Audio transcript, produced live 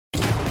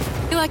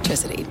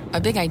Electricity,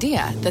 a big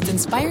idea that's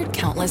inspired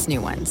countless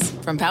new ones.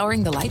 From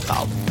powering the light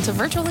bulb to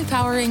virtually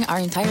powering our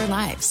entire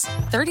lives.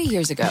 30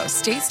 years ago,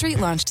 State Street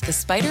launched the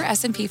Spider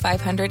S&P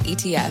 500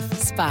 ETF,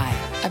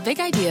 SPY. A big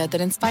idea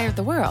that inspired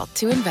the world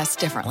to invest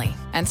differently.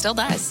 And still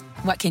does.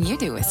 What can you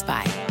do with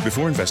SPY?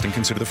 Before investing,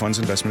 consider the fund's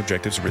investment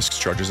objectives, risks,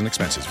 charges, and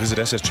expenses. Visit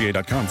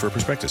ssga.com for a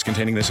prospectus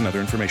containing this and other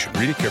information.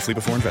 Read it carefully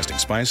before investing.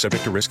 SPY is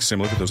subject to risks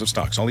similar to those of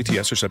stocks. All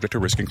ETFs are subject to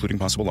risk, including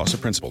possible loss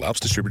of principal. Alps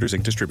Distributors,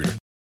 Inc. Distributor.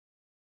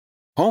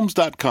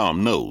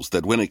 Homes.com knows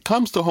that when it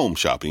comes to home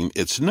shopping,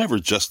 it's never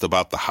just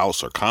about the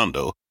house or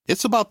condo.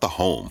 It's about the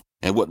home.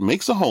 And what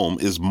makes a home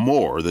is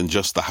more than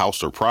just the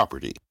house or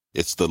property.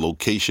 It's the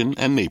location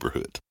and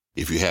neighborhood.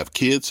 If you have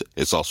kids,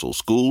 it's also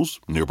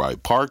schools, nearby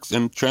parks,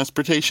 and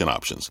transportation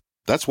options.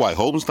 That's why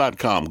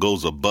Homes.com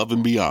goes above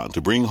and beyond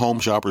to bring home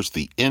shoppers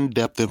the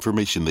in-depth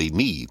information they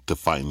need to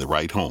find the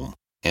right home.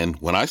 And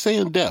when I say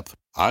in-depth,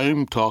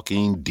 I'm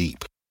talking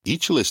deep.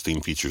 Each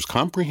listing features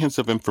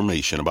comprehensive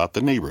information about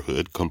the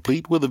neighborhood,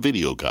 complete with a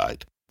video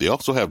guide. They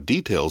also have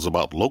details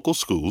about local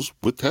schools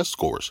with test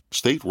scores,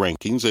 state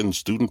rankings, and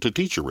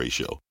student-to-teacher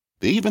ratio.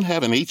 They even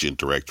have an agent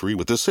directory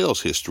with the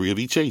sales history of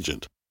each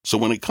agent. So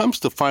when it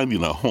comes to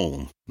finding a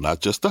home, not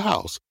just a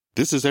house,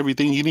 this is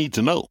everything you need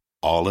to know,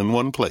 all in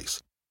one place.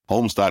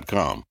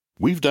 Homes.com.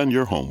 We've done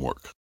your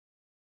homework.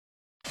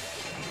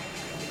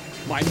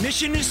 My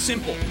mission is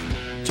simple,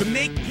 to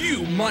make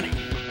you money.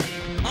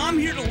 I'm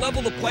here to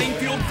level the playing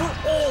field for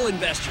all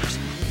investors.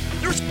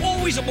 There's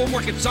always a bull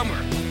market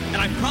somewhere, and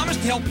I promise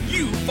to help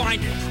you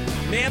find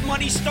it. Mad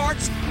Money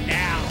starts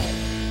now.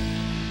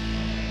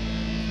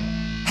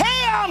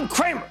 Hey, I'm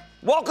Cramer.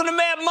 Welcome to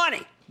Mad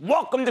Money.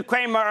 Welcome to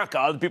Cramerica.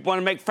 Other people want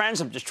to make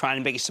friends. I'm just trying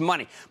to make you some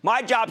money.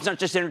 My job is not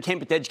just to entertain,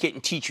 but to educate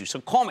and teach you. So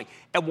call me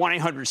at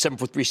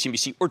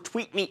 1-800-743-CNBC or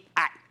tweet me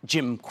at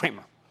Jim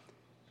Cramer.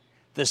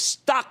 The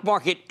stock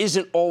market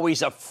isn't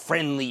always a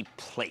friendly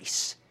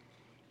place.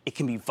 It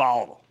can be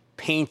volatile,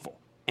 painful,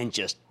 and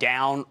just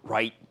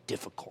downright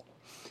difficult.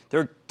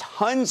 There are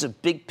tons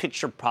of big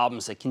picture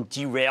problems that can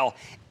derail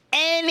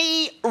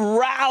any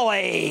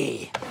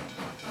rally.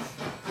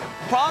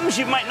 Problems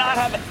you might not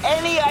have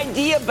any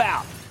idea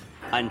about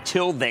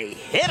until they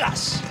hit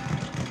us.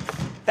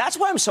 That's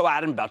why I'm so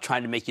adamant about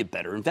trying to make you a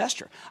better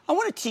investor. I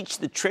want to teach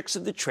the tricks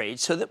of the trade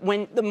so that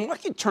when the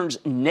market turns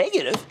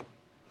negative,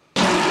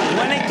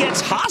 when it gets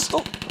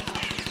hostile,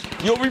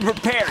 you'll be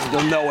prepared.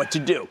 You'll know what to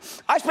do.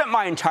 I spent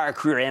my entire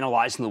career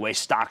analyzing the way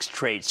stocks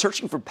trade,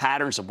 searching for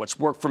patterns of what's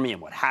worked for me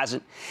and what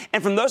hasn't.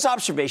 And from those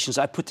observations,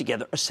 I put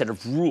together a set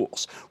of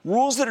rules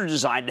that are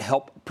designed to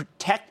help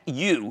protect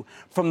you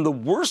from the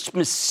worst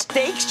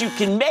mistakes you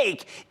can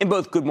make in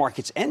both good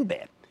markets and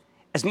bad.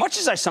 As much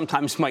as I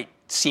sometimes might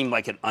seem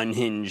like an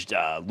unhinged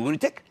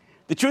lunatic,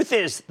 the truth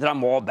is that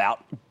I'm all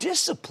about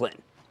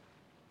discipline.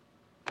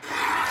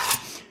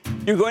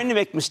 You're going to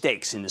make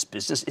mistakes in this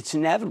business. It's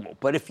inevitable.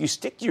 But if you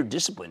stick to your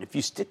discipline, if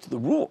you stick to the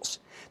rules,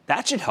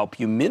 that should help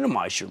you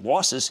minimize your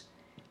losses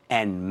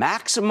and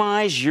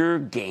maximize your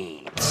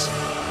gains.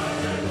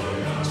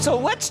 So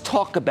let's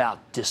talk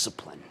about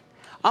discipline.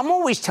 I'm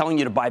always telling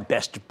you to buy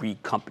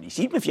best-of-breed companies,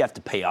 even if you have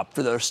to pay up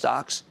for those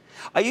stocks.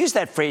 I use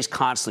that phrase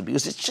constantly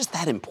because it's just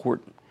that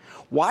important.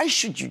 Why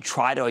should you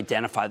try to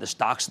identify the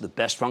stocks of the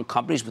best-run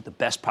companies with the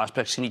best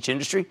prospects in each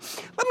industry?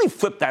 Let me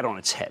flip that on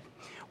its head.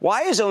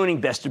 Why is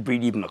owning best of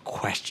breed even a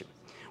question?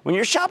 When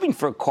you're shopping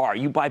for a car,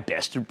 you buy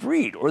best of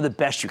breed or the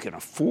best you can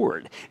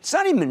afford. It's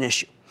not even an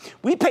issue.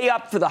 We pay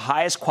up for the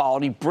highest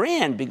quality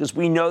brand because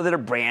we know that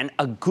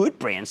a good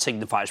brand,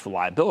 signifies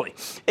reliability.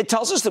 It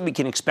tells us that we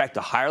can expect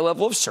a higher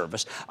level of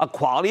service, a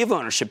quality of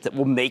ownership that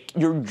will make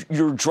your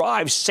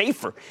drive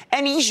safer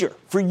and easier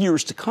for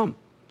years to come.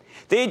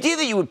 The idea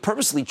that you would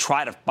purposely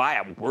try to buy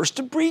a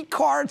worst-of-breed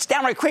car, it's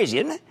downright crazy,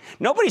 isn't it?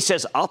 Nobody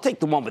says, I'll take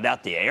the one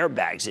without the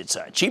airbags. It's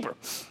cheaper.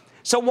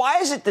 So why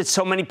is it that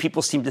so many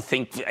people seem to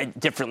think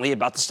differently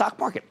about the stock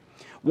market?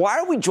 Why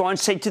are we drawn,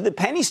 say, to the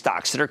penny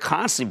stocks that are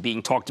constantly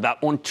being talked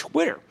about on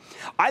Twitter?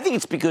 I think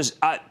it's because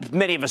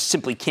many of us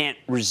simply can't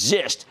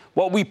resist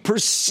what we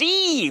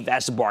perceive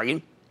as a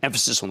bargain.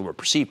 Emphasis on the word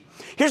perceive.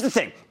 Here's the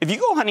thing. If you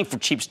go hunting for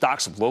cheap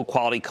stocks of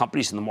low-quality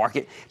companies in the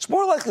market, it's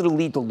more likely to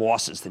lead to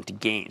losses than to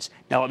gains.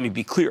 Now, let me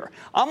be clear.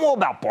 I'm all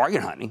about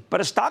bargain hunting,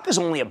 but a stock is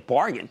only a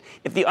bargain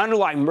if the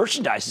underlying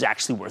merchandise is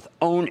actually worth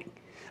owning.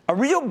 A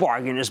real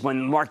bargain is when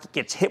the market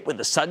gets hit with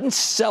a sudden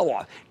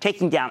sell-off,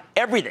 taking down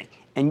everything,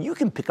 and you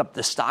can pick up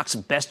the stocks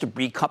of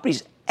best-of-breed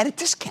companies at a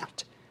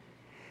discount.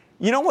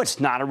 You know what's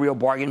not a real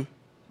bargain?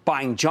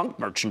 Buying junk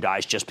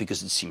merchandise just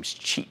because it seems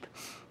cheap.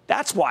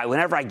 That's why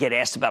whenever I get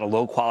asked about a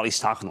low-quality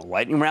stock in the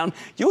lightning round,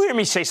 you'll hear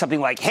me say something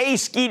like, hey,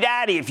 Ski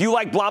Daddy, if you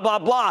like blah, blah,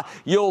 blah,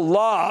 you'll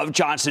love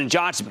Johnson &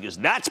 Johnson because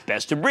that's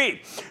best of breed.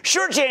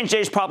 Sure, J&J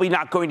is probably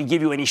not going to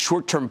give you any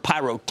short-term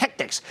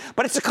pyrotechnics,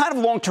 but it's the kind of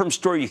long-term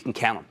story you can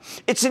count on.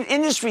 It's an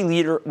industry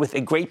leader with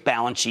a great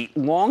balance sheet,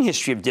 long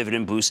history of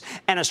dividend boosts,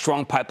 and a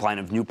strong pipeline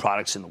of new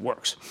products in the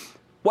works.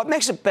 What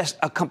makes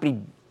a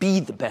company be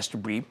the best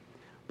of breed?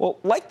 Well,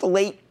 like the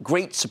late,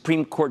 great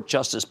Supreme Court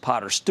Justice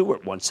Potter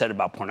Stewart once said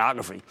about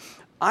pornography,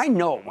 I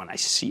know it when I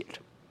see it.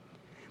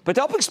 But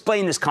to help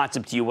explain this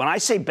concept to you, when I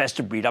say best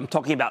of breed, I'm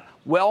talking about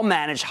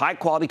well-managed,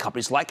 high-quality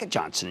companies like a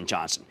Johnson &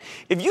 Johnson.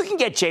 If you can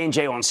get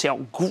J&J on sale,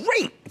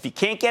 great. If you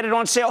can't get it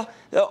on sale,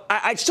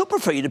 I'd still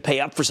prefer you to pay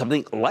up for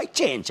something like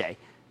J&J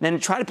than to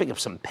try to pick up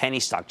some penny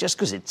stock just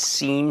because it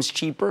seems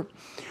cheaper.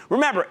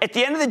 Remember, at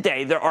the end of the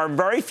day, there are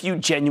very few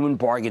genuine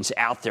bargains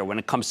out there when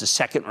it comes to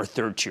second or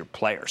third tier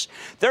players.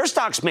 Their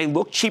stocks may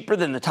look cheaper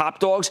than the top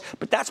dogs,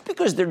 but that's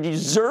because they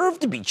deserve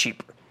to be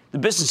cheaper. The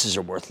businesses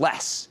are worth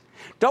less.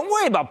 Don't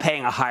worry about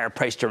paying a higher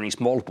price-to-earnings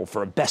multiple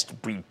for a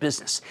best-of-breed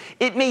business.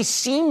 It may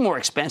seem more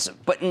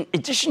expensive, but in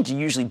addition to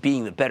usually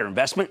being the better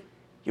investment,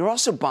 you're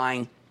also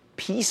buying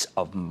peace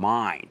of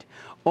mind.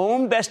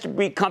 Own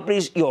best-of-breed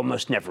companies, you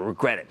almost never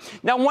regret it.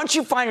 Now, once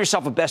you find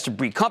yourself a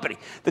best-of-breed company,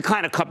 the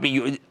kind of company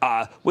you,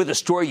 with a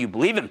story you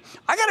believe in,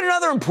 I got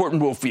another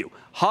important rule for you.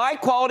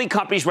 High-quality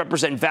companies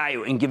represent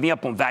value, and giving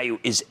up on value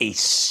is a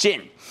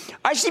sin.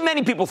 I see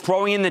many people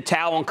throwing in the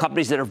towel on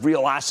companies that have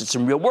real assets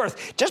and real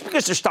worth just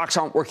because their stocks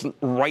aren't working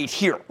right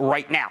here,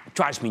 right now. It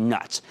drives me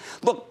nuts.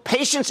 Look,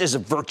 patience is a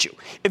virtue.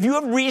 If you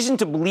have reason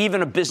to believe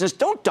in a business,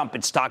 don't dump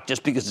its stock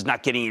just because it's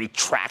not getting any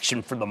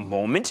traction for the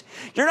moment.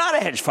 You're not a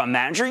hedge fund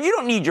manager. You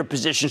don't need your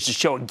positions to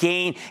show a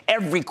gain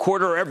every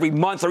quarter or every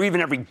month or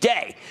even every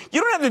day.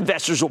 You don't have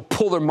investors who will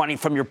pull their money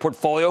from your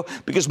portfolio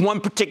because one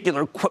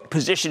particular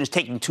position is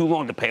taking too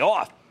long to pay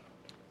off.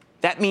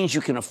 That means you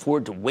can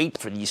afford to wait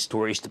for these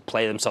stories to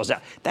play themselves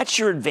out. That's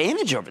your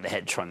advantage over the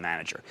hedge fund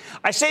manager.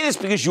 I say this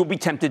because you'll be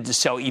tempted to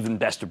sell even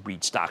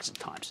best-of-breed stocks at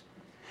times.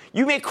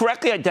 You may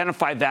correctly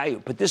identify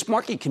value, but this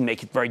market can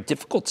make it very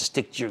difficult to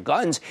stick to your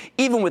guns,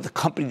 even with a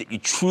company that you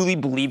truly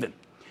believe in.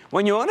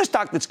 When you own a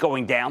stock that's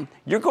going down,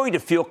 you're going to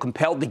feel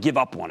compelled to give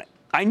up on it.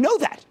 I know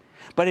that.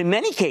 But in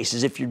many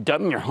cases, if you've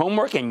done your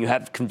homework and you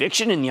have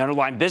conviction in the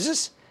underlying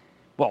business,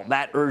 well,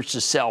 that urge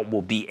to sell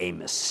will be a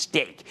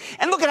mistake.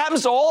 And look, it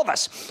happens to all of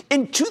us.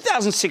 In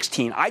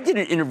 2016, I did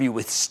an interview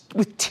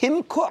with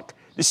Tim Cook,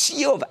 the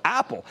CEO of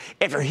Apple,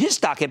 after his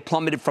stock had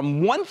plummeted from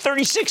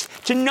 136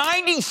 to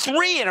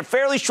 93 in a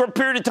fairly short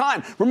period of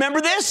time.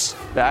 Remember this?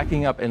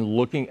 Backing up and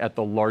looking at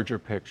the larger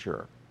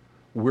picture,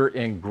 we're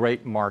in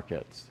great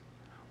markets.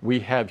 We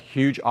have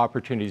huge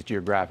opportunities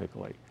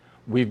geographically.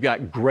 We've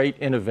got great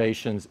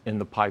innovations in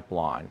the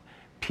pipeline.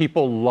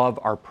 People love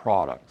our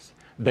products.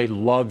 They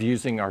love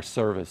using our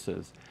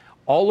services.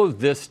 All of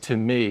this, to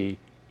me,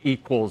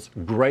 equals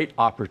great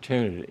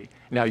opportunity.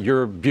 Now,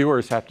 your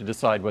viewers have to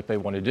decide what they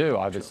want to do,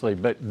 obviously,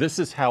 but this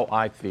is how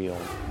I feel.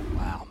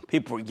 Wow.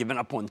 People are giving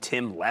up on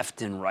Tim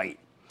left and right.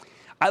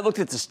 I looked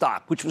at the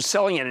stock, which was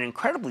selling at an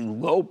incredibly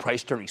low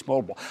price-to-earnings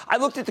multiple. I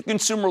looked at the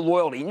consumer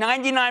loyalty,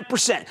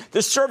 99%,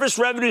 the service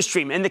revenue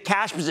stream, and the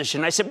cash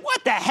position. I said,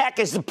 what the heck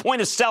is the point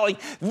of selling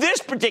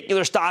this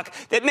particular stock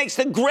that makes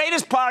the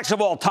greatest products of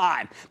all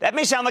time? That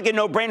may sound like a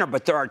no-brainer,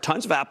 but there are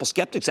tons of Apple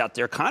skeptics out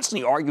there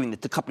constantly arguing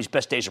that the company's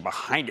best days are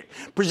behind it.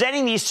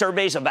 Presenting these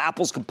surveys of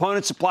Apple's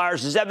component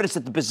suppliers is evidence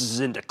that the business is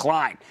in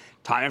decline.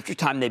 Time after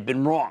time, they've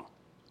been wrong,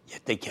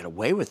 yet they get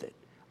away with it.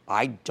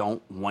 I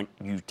don't want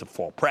you to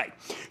fall prey.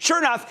 Sure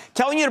enough,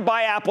 telling you to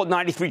buy Apple at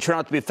 93 turned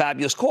out to be a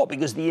fabulous call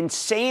because the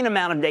insane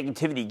amount of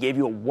negativity gave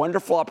you a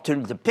wonderful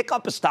opportunity to pick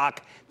up a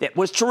stock that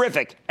was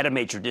terrific at a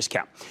major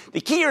discount. The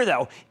key here,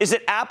 though, is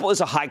that Apple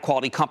is a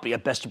high-quality company, a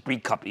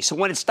best-of-breed company. So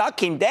when its stock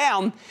came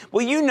down,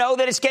 well, you know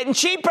that it's getting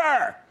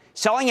cheaper.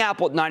 Selling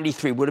Apple at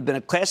 93 would have been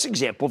a classic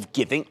example of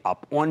giving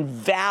up on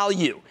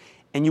value.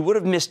 And you would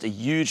have missed a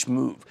huge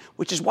move,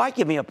 which is why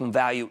giving up on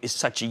value is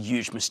such a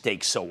huge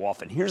mistake so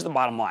often. Here's the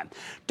bottom line.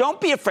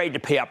 Don't be afraid to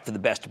pay up for the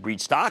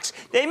best-of-breed stocks.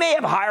 They may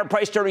have higher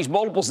price-to-earnings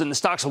multiples than the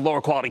stocks of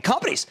lower-quality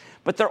companies,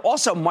 but they're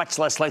also much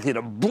less likely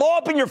to blow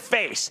up in your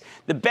face.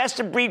 The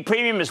best-of-breed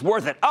premium is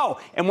worth it. Oh,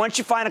 and once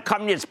you find a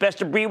company that's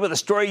best-of-breed with a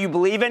story you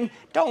believe in,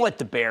 don't let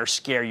the bear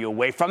scare you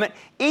away from it,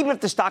 even if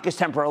the stock is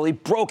temporarily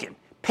broken.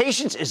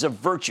 Patience is a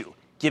virtue.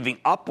 Giving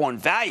up on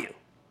value,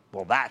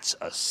 well, that's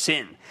a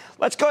sin.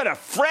 Let's go to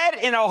Fred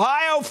in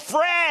Ohio.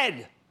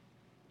 Fred!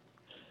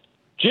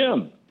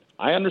 Jim,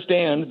 I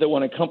understand that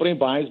when a company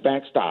buys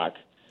back stock,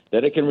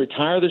 that it can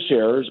retire the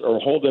shares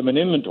or hold them in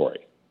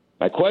inventory.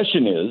 My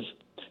question is,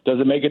 does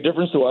it make a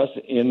difference to us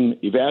in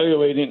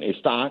evaluating a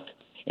stock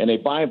and a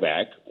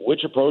buyback,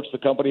 which approach the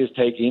company is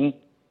taking,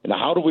 and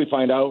how do we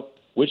find out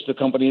which the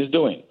company is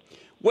doing?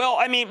 Well,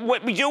 I mean,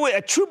 what we do with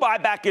a true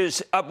buyback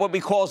is what we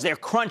call is they're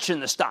crunching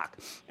the stock.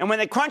 And when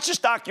they crunch the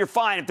stock, you're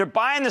fine. If they're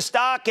buying the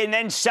stock and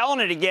then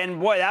selling it again,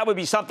 boy, that would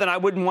be something I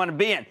wouldn't want to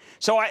be in.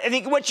 So I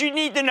think what you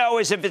need to know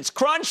is if it's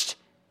crunched,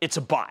 it's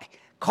a buy.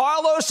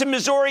 Carlos in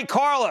Missouri.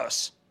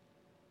 Carlos.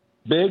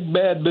 Big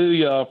bad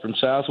booyah from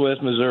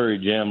Southwest Missouri,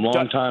 Jim.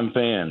 Long-time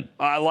fan.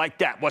 I like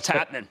that. What's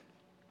happening?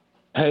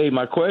 Hey,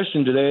 my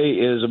question today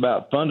is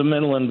about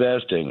fundamental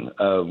investing.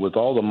 With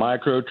all the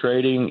micro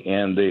trading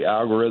and the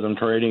algorithm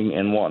trading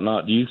and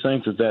whatnot, do you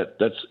think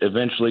that's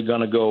eventually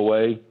going to go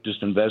away,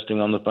 just investing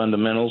on the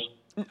fundamentals?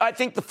 I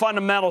think the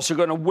fundamentals are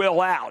going to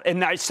will out.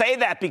 And I say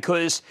that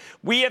because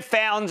we have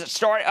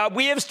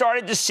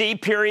started to see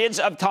periods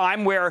of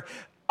time where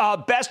a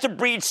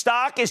best-of-breed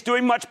stock is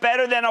doing much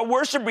better than a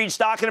worst-of-breed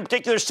stock in a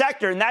particular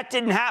sector, and that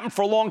didn't happen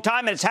for a long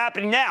time, and it's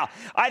happening now.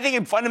 I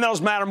think fundamentals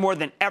matter more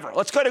than ever.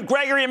 Let's go to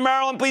Gregory in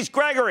Maryland, please.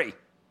 Gregory.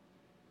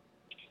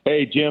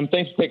 Hey, Jim,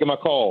 thanks for taking my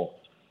call.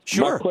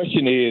 Sure. My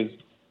question is,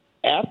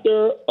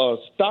 after a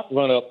stock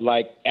run-up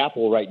like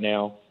Apple right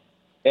now,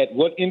 at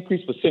what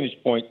increased percentage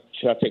point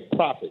should I take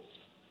profits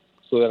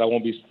so that I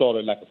won't be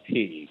slaughtered like a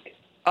pig?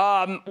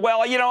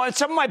 Well, in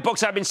some of my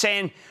books, I've been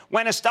saying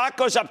when a stock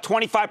goes up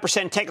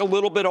 25%, take a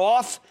little bit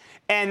off.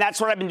 And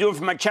that's what I've been doing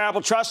for my charitable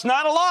trust.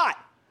 Not a lot.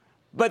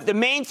 But the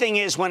main thing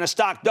is when a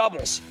stock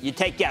doubles, you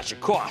take out your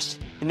cost.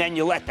 And then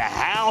you let the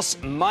house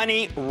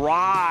money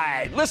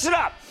ride. Listen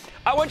up.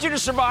 I want you to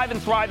survive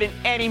and thrive in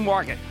any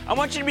market. I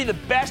want you to be the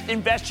best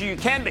investor you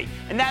can be.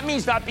 And that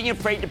means not being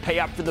afraid to pay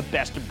up for the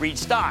best of breed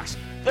stocks.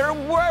 They're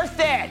worth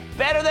it.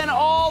 Better than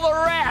all the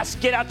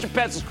rest. Get out your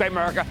pencils,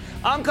 Cramer America.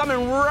 I'm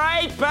coming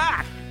right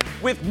back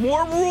with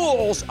more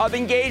rules of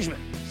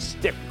engagement.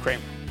 Stick with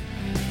Cramer.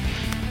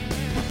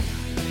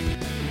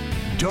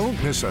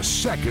 Don't miss a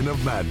second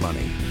of Mad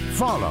Money.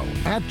 Follow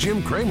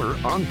 @Jim Cramer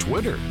on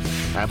Twitter.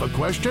 Have a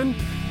question?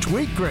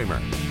 Tweet Cramer.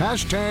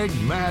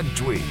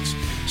 #MadTweets.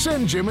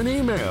 Send Jim an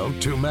email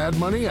to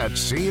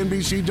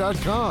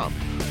madmoney@cnbc.com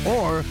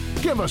or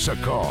give us a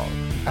call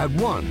at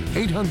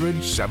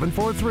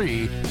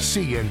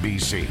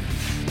 1-800-743-CNBC.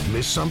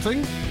 Miss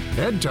something?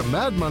 Head to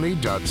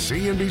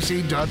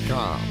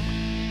madmoney.cnbc.com.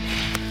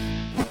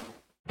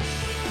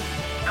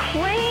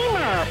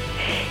 Cramer,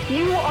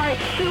 you are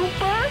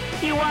super.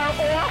 You are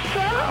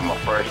awesome. I'm a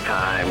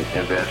first-time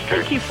investor.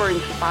 Thank you for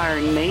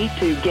inspiring me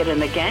to get in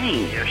the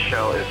game. Your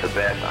show is the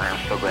best. I am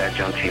so glad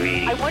you're on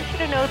TV. I want you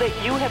to know that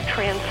you have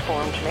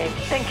transformed me.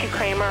 Thank you,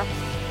 Cramer.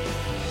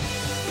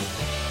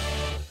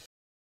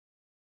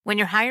 When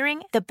you're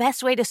hiring, the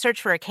best way to search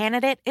for a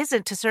candidate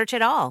isn't to search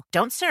at all.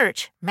 Don't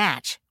search,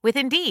 match with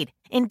Indeed.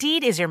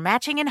 Indeed is your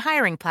matching and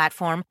hiring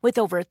platform with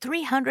over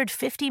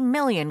 350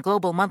 million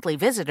global monthly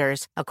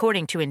visitors,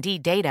 according to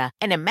Indeed data,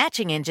 and a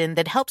matching engine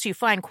that helps you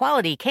find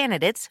quality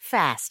candidates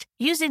fast.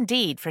 Use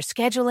Indeed for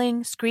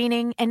scheduling,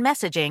 screening, and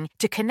messaging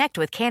to connect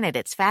with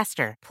candidates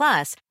faster.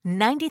 Plus,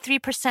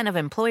 93% of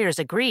employers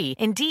agree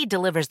Indeed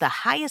delivers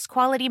the highest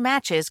quality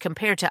matches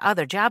compared to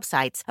other job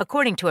sites,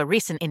 according to a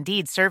recent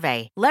Indeed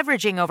survey.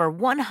 Leveraging over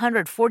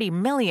 140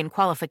 million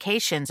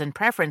qualifications and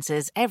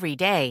preferences every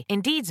day,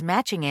 Indeed's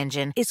matching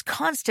engine is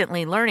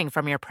constantly learning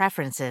from your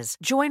preferences.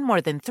 Join more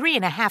than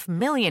 3.5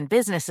 million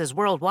businesses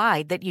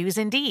worldwide that use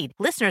Indeed.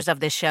 Listeners of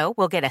this show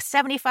will get a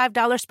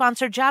 $75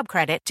 sponsored job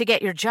credit to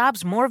get your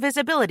jobs more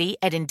visibility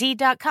at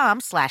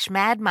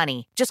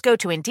Indeed.com/madmoney. Just go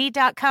to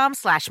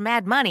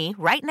Indeed.com/madmoney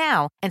right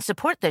now and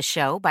support this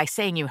show by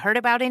saying you heard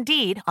about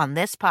Indeed on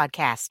this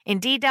podcast.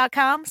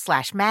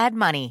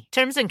 Indeed.com/madmoney.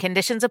 Terms and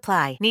conditions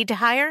apply. Need to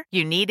hire?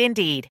 You need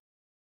Indeed.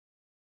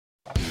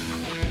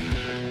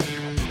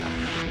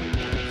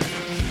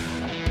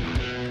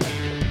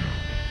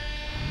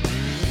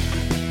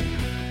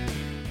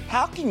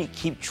 How can you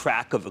keep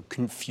track of a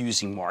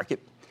confusing market?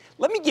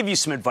 Let me give you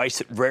some advice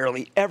that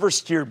rarely ever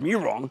steered me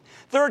wrong.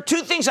 There are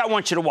two things I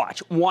want you to watch.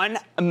 One,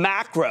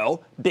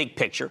 macro, big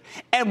picture,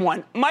 and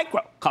one,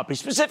 micro, company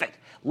specific.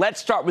 Let's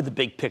start with the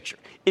big picture.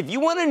 If you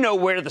want to know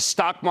where the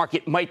stock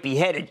market might be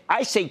headed,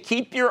 I say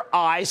keep your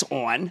eyes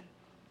on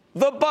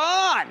the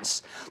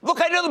bonds.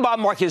 Look, I know the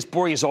bond market is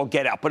boring as all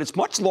get out, but it's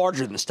much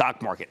larger than the stock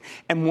market.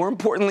 And more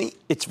importantly,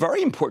 it's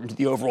very important to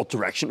the overall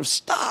direction of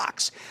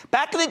stocks.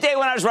 Back in the day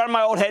when I was running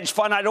my old hedge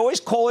fund, I'd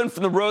always call in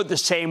from the road the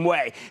same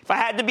way. If I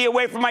had to be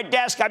away from my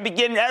desk, I'd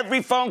begin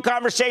every phone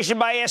conversation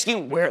by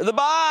asking, where are the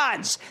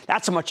bonds?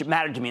 That's how much it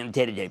mattered to me on a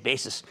day-to-day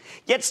basis.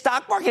 Yet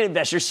stock market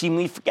investors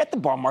seemingly forget the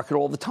bond market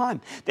all the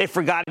time. They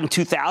forgot in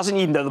 2000,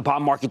 even though the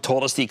bond market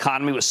told us the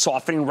economy was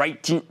softening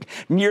right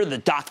near the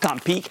dot-com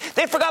peak.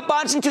 They forgot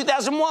bonds in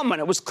 2001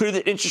 when it was clear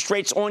that interest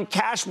rates on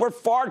cash were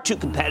far too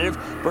competitive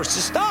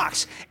versus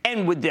stocks,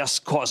 and would this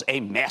cause a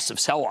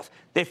massive sell-off.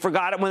 They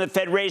forgot it when the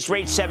Fed raised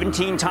rates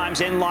 17 times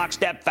in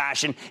lockstep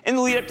fashion in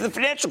the lead up to the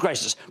financial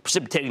crisis,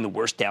 precipitating the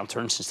worst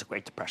downturn since the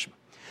Great Depression.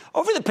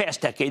 Over the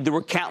past decade, there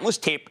were countless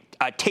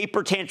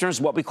taper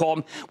tantrums, what we call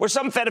them, where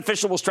some Fed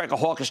official will strike a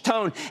hawkish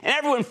tone, and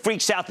everyone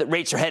freaks out that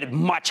rates are headed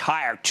much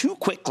higher too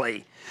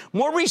quickly.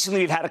 More recently,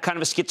 we've had a kind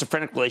of a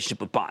schizophrenic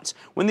relationship with bonds.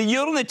 When the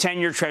yield on the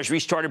 10-year Treasury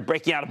started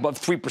breaking out above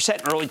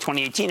 3% in early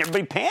 2018,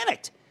 everybody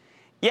panicked.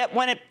 Yet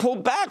when it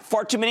pulled back,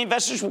 far too many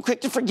investors were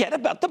quick to forget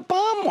about the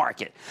bond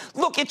market.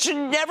 Look, it should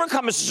never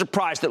come as a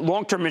surprise that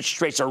long-term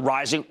interest rates are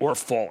rising or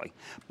falling.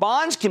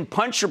 Bonds can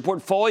punch your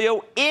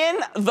portfolio in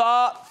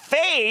the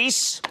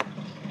face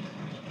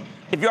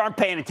if you aren't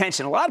paying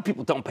attention. A lot of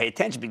people don't pay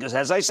attention because,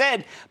 as I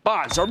said,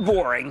 bonds are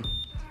boring.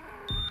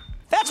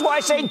 That's why I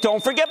say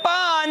don't forget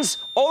bonds.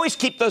 Always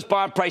keep those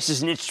bond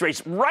prices and interest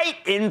rates right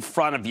in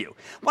front of you.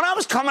 When I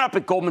was coming up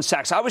at Goldman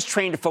Sachs, I was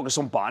trained to focus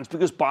on bonds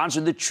because bonds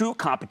are the true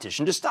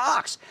competition to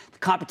stocks, the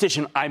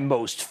competition I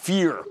most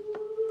fear.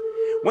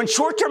 When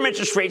short-term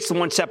interest rates, the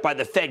one set by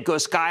the Fed, go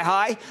sky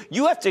high,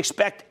 you have to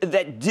expect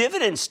that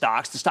dividend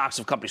stocks, the stocks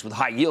of companies with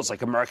high yields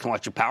like American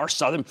Electric Power,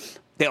 Southern,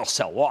 they'll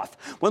sell off.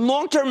 When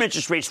long-term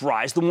interest rates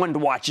rise, the one to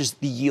watch is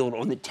the yield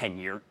on the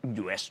 10-year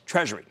U.S.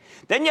 Treasury.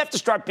 Then you have to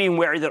start being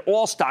wary that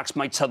all stocks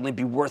might suddenly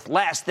be worth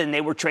less than they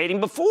were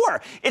trading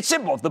before. It's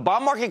simple. If the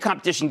bond market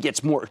competition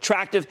gets more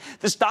attractive,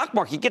 the stock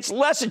market gets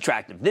less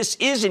attractive. This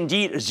is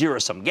indeed a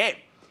zero-sum game.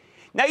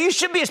 Now, you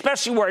should be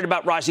especially worried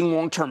about rising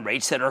long-term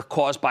rates that are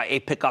caused by a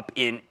pickup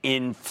in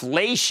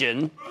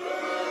inflation.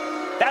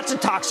 That's a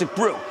toxic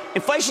brew.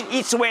 Inflation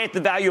eats away at the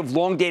value of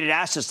long-dated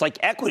assets like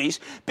equities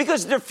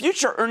because their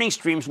future earning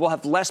streams will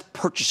have less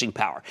purchasing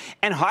power.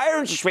 And higher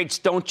interest rates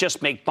don't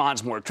just make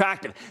bonds more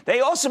attractive.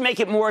 They also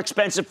make it more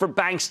expensive for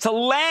banks to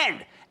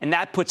lend. And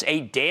that puts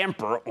a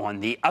damper on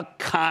the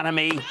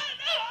economy.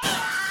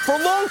 For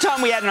a long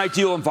time, we had an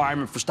ideal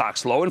environment for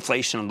stocks, low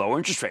inflation and low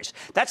interest rates.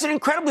 That's an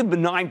incredibly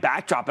benign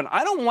backdrop, and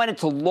I don't want it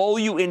to lull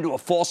you into a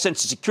false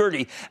sense of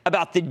security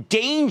about the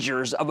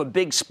dangers of a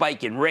big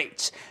spike in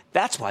rates.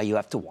 That's why you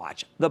have to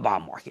watch the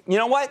bond market. You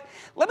know what?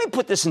 Let me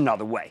put this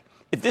another way.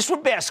 If this were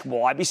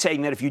basketball, I'd be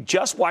saying that if you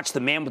just watch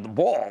the man with the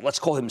ball, let's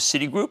call him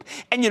Citigroup,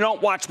 and you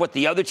don't watch what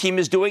the other team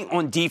is doing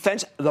on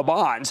defense, the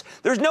bonds,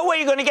 there's no way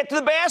you're going to get to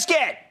the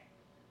basket.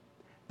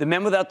 The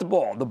men without the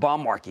ball, the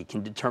bond market,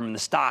 can determine the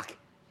stock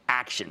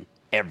action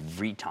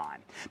every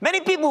time. Many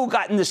people who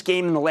got in this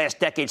game in the last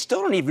decade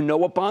still don't even know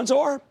what bonds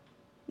are.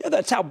 Yeah,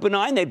 that's how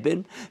benign they've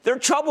been. They're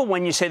trouble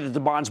when you say that the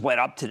bonds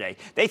went up today.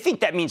 They think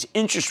that means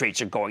interest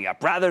rates are going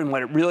up rather than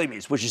what it really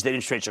means, which is that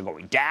interest rates are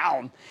going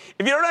down.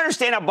 If you don't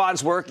understand how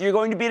bonds work, you're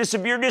going to be at a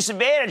severe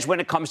disadvantage when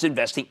it comes to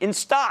investing in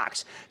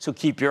stocks. So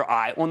keep your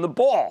eye on the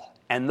ball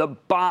and the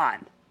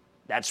bond.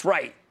 That's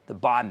right, the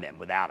bond men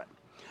without it.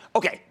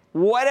 Okay,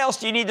 what else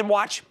do you need to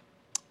watch?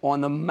 On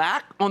the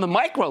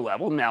micro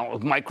level, now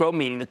micro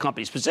meaning the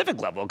company-specific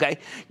level, okay,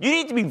 you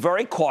need to be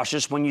very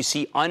cautious when you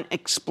see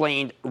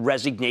unexplained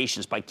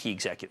resignations by key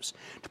executives.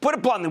 To put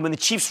it bluntly, when the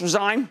chiefs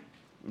resign,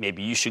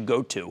 maybe you should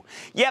go too.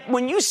 Yet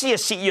when you see a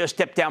CEO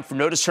step down for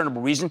no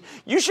discernible reason,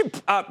 you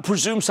should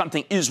presume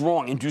something is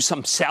wrong and do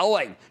some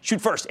selling.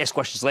 Shoot first, ask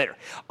questions later.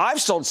 I've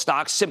sold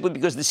stocks simply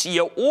because the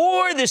CEO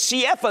or the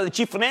CFO, the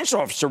chief financial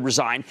officer,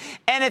 resigned.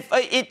 And if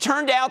it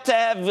turned out to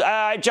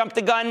have jumped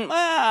the gun,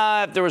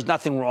 if there was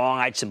nothing wrong,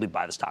 I'd simply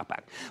buy the stock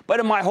back. But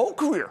in my whole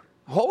career,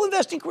 whole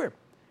investing career,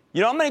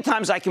 you know how many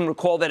times I can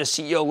recall that a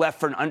CEO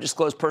left for an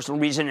undisclosed personal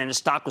reason and his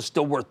stock was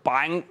still worth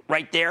buying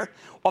right there?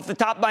 Off the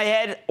top of my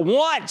head,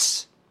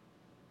 once.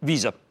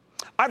 Visa.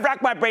 I've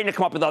racked my brain to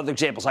come up with other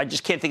examples. I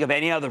just can't think of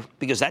any other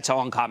because that's how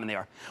uncommon they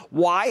are.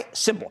 Why?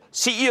 Simple.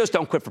 CEOs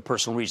don't quit for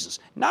personal reasons.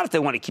 Not if they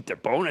want to keep their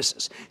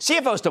bonuses.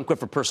 CFOs don't quit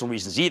for personal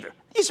reasons either.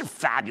 These are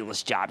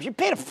fabulous jobs. You're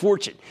paid a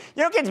fortune.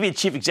 You don't get to be a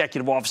chief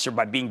executive officer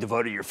by being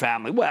devoted to your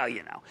family. Well,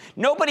 you know.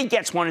 Nobody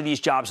gets one of these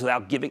jobs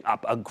without giving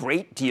up a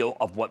great deal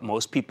of what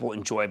most people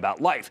enjoy about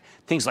life.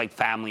 Things like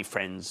family,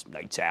 friends,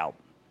 nights out.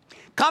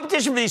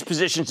 Competition for these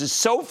positions is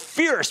so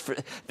fierce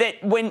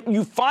that when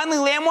you finally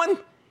land one,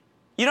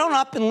 you don't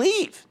up and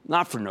leave,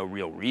 not for no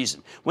real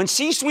reason. When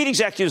C-suite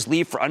executives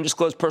leave for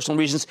undisclosed personal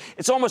reasons,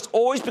 it's almost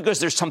always because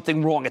there's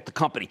something wrong at the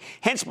company.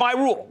 Hence my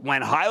rule.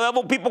 When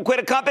high-level people quit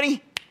a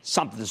company,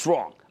 something's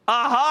wrong.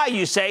 Aha,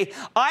 you say.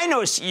 I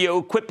know a CEO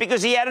who quit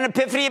because he had an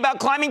epiphany about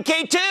climbing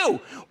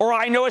K2. Or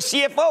I know a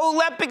CFO who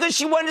left because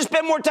she wanted to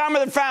spend more time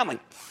with her family.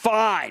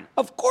 Fine.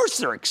 Of course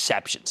there are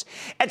exceptions.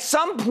 At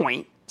some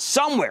point,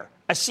 somewhere,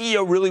 a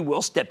CEO really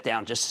will step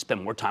down just to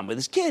spend more time with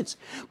his kids.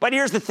 But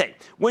here's the thing.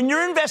 When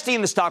you're investing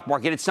in the stock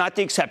market, it's not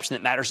the exception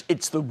that matters.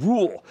 It's the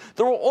rule.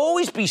 There will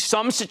always be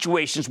some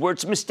situations where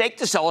it's a mistake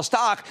to sell a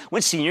stock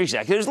when senior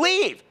executives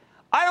leave.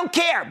 I don't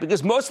care,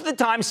 because most of the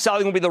time,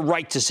 selling will be the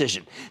right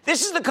decision.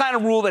 This is the kind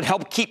of rule that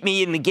helped keep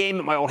me in the game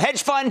at my old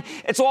hedge fund.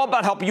 It's all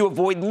about helping you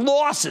avoid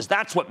losses.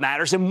 That's what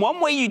matters. And one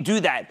way you do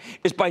that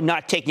is by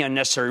not taking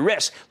unnecessary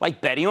risks,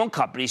 like betting on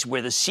companies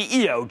where the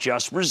CEO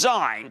just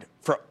resigned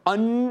for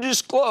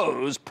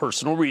undisclosed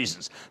personal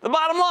reasons. The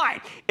bottom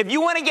line, if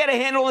you want to get a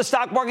handle on the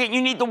stock market,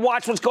 you need to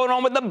watch what's going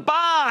on with the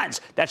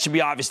bonds. That should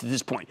be obvious at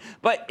this point.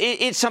 But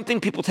it's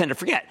something people tend to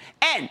forget.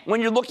 And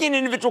when you're looking at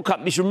individual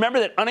companies, remember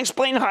that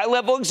unexplained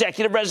high-level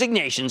executive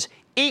resignations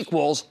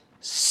equals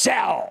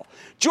sell.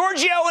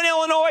 Giorgio in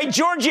Illinois.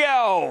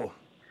 Giorgio.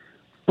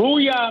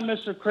 Booyah,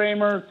 Mr.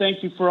 Cramer.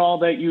 Thank you for all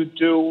that you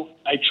do.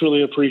 I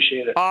truly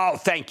appreciate it. Oh,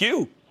 thank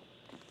you.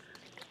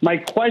 My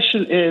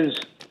question is,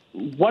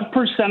 what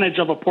percentage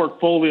of a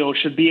portfolio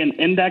should be in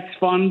index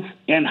funds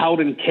and held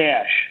in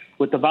cash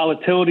with the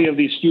volatility of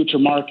these future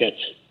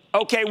markets?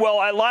 Okay, well,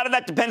 a lot of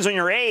that depends on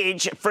your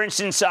age. For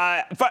instance,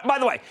 by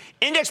the way,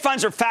 index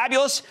funds are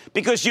fabulous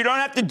because you don't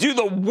have to do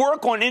the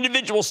work on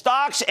individual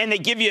stocks, and they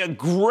give you a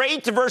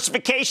great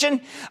diversification.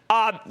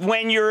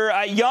 When you're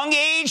a young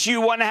age,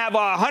 you want to have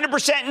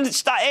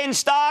 100% in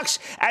stocks.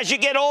 As you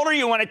get older,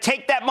 you want to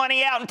take that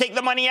money out and take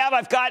the money out.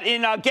 I've got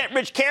in Get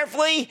Rich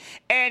Carefully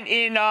and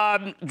in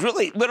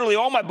literally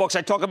all my books,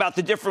 I talk about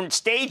the different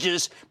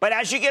stages. But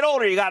as you get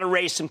older, you got to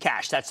raise some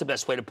cash. That's the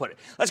best way to put it.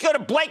 Let's go to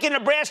Blake in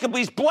Nebraska,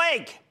 please.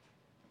 Blake.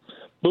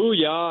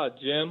 Booyah,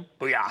 Jim.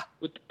 Booyah.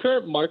 With the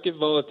current market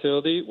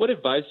volatility, what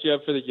advice do you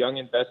have for the young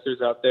investors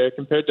out there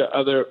compared to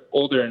other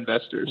older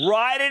investors?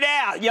 Write it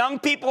out. Young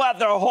people have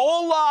their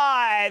whole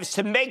lives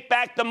to make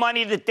back the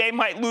money that they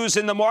might lose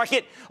in the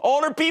market.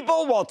 Older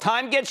people, well,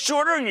 time gets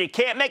shorter and you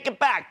can't make it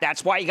back.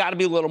 That's why you got to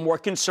be a little more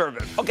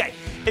conservative. Okay,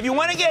 if you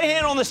want to get a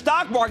hit on the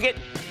stock market,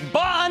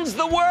 bonds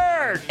the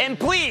word. And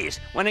please,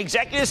 when an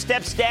executive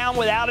steps down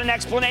without an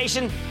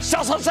explanation,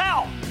 sell, sell,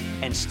 sell.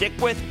 And stick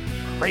with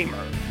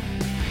Cramer.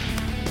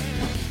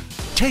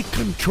 Take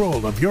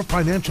control of your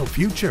financial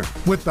future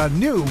with the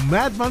new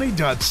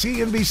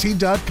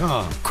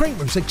madmoney.cnbc.com.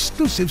 Cramer's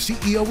exclusive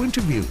CEO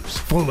interviews,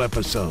 full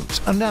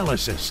episodes,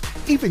 analysis,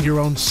 even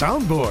your own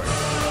soundboard.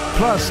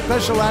 Plus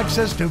special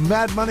access to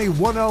Mad Money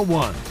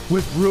 101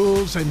 with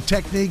rules and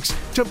techniques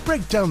to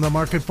break down the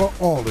market for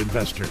all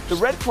investors. The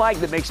red flag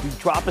that makes me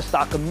drop a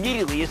stock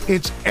immediately is...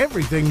 It's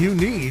everything you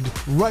need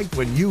right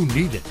when you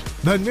need it.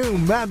 The new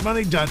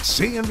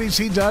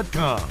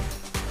madmoney.cnbc.com.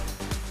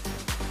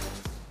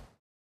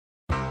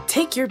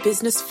 Take your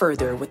business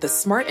further with the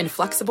smart and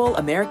flexible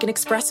American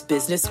Express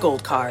Business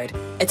Gold Card.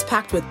 It's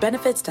packed with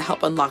benefits to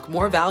help unlock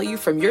more value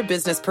from your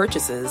business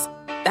purchases.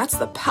 That's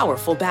the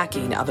powerful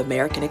backing of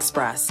American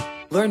Express.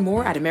 Learn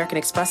more at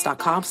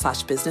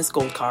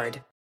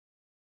americanexpress.com/businessgoldcard.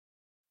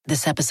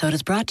 This episode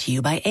is brought to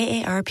you by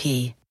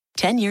AARP.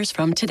 10 years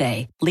from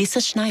today, Lisa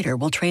Schneider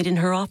will trade in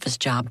her office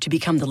job to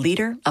become the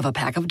leader of a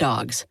pack of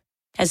dogs.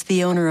 As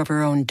the owner of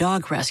her own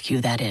dog rescue,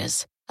 that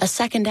is. A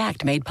second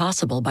act made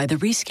possible by the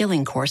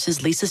reskilling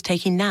courses Lisa's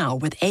taking now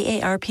with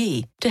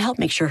AARP to help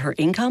make sure her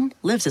income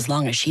lives as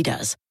long as she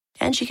does.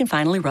 And she can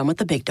finally run with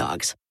the big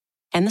dogs.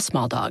 And the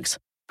small dogs,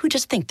 who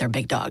just think they're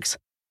big dogs.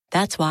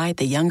 That's why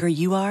the younger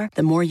you are,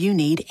 the more you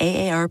need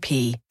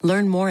AARP.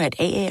 Learn more at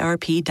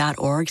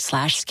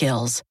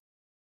aarp.org/skills.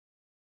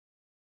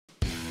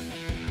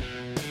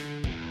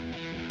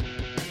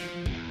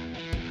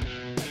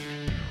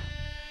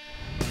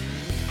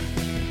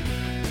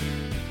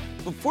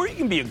 Before you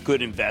can be a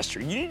good investor,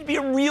 you need to be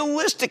a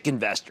realistic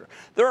investor.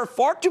 There are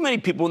far too many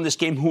people in this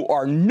game who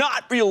are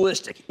not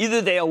realistic.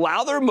 Either they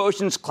allow their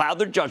emotions cloud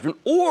their judgment,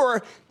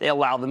 or they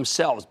allow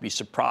themselves to be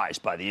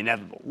surprised by the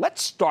inevitable.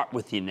 Let's start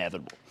with the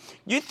inevitable.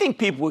 You think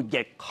people would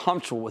get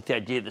comfortable with the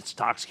idea that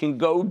stocks can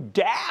go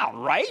down,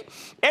 right?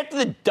 After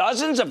the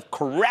dozens of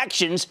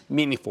corrections,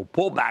 meaningful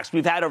pullbacks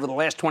we've had over the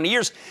last 20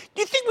 years,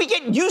 you think we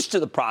get used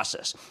to the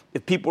process?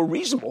 If people were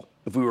reasonable,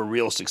 if we were a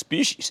realistic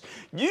species,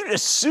 you'd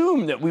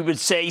assume that we would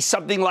say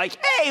something like,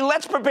 hey,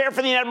 let's prepare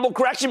for the inevitable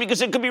correction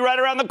because it could be right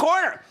around the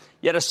corner.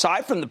 Yet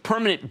aside from the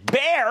permanent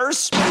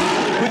bears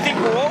who think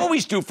we're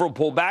always due for a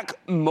pullback,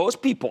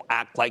 most people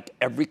act like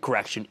every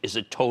correction is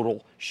a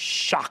total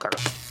shocker.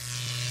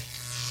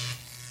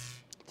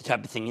 The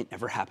type of thing that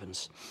never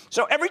happens.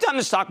 So every time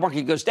the stock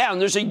market goes down,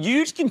 there's a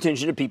huge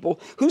contingent of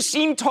people who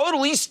seem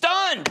totally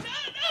stunned.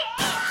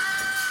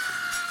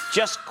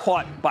 Just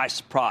caught by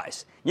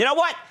surprise. You know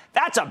what?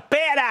 That's a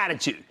bad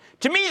attitude.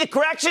 To me, the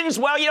corrections,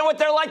 well, you know what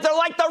they're like? They're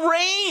like the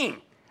rain.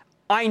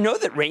 I know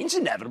that rain's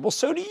inevitable,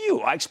 so do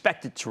you. I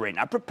expect it to rain.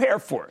 I prepare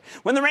for it.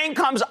 When the rain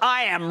comes,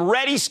 I am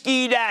ready,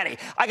 ski daddy.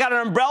 I got an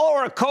umbrella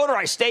or a coat, or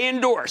I stay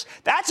indoors.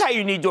 That's how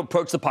you need to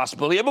approach the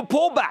possibility of a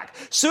pullback.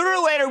 Sooner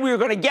or later, we're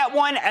going to get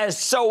one, as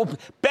so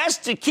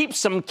best to keep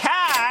some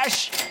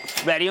cash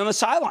ready on the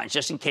sidelines,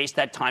 just in case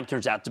that time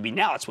turns out to be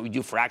now. That's what we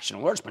do for Action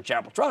Alerts, my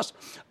charitable trust.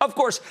 Of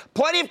course,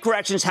 plenty of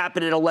corrections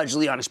happen at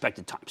allegedly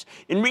unexpected times.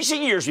 In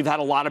recent years, we've had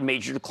a lot of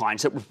major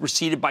declines that were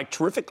preceded by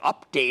terrific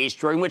up days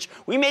during which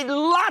we made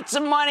lots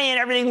of money and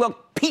everything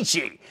looked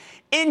peachy.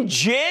 In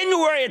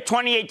January of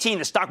 2018,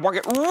 the stock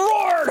market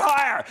roared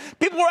higher.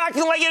 People were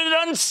acting like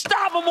an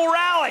unstoppable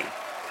rally.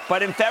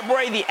 But in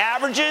February, the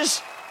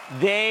averages,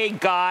 they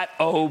got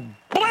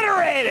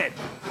obliterated.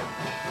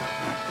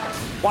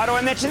 Why do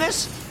I mention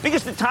this?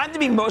 Because the time to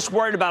be most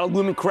worried about a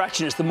looming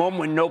correction is the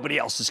moment when nobody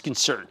else is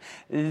concerned.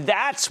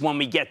 That's when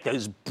we get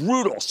those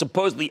brutal,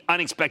 supposedly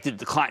unexpected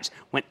declines,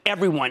 when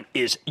everyone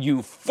is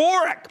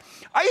euphoric.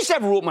 I used to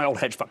have a rule at my old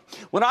hedge fund.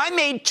 When I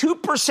made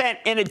 2%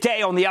 in a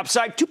day on the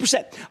upside,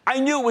 2%, I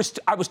knew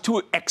I was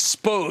too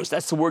exposed.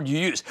 That's the word you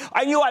use.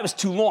 I knew I was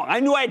too long. I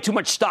knew I had too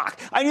much stock.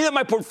 I knew that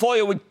my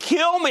portfolio would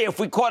kill me if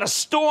we caught a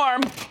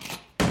storm.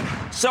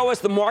 So as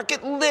the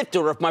market lifted,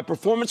 or if my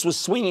performance was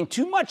swinging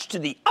too much to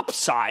the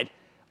upside,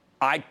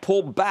 I'd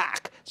pull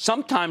back,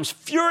 sometimes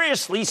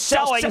furiously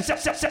selling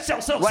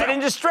right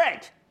into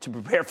strength to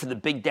prepare for the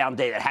big down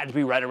day that had to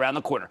be right around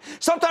the corner.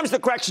 Sometimes the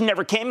correction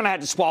never came, and I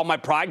had to swallow my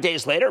pride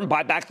days later and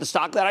buy back the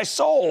stock that I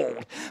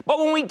sold. But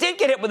when we did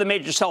get hit with a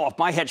major sell-off,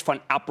 my hedge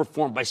fund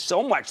outperformed by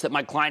so much that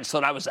my clients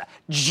thought I was a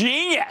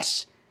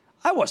genius.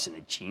 I wasn't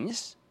a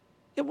genius.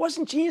 It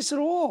wasn't genius at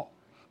all.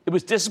 It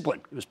was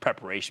discipline. It was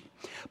preparation.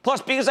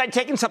 Plus, because I'd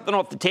taken something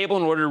off the table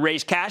in order to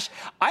raise cash,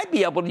 I'd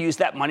be able to use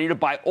that money to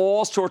buy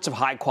all sorts of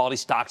high-quality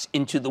stocks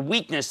into the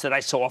weakness that I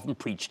so often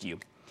preach to you.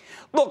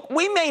 Look,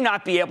 we may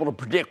not be able to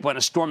predict when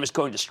a storm is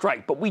going to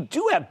strike, but we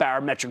do have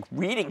barometric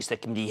readings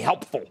that can be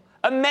helpful,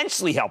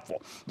 immensely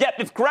helpful. Yet,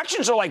 if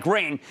corrections are like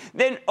rain,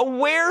 then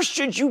where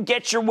should you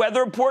get your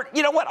weather report?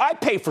 You know what? I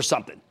pay for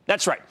something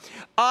That's right.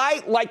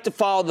 I like to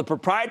follow the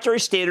proprietary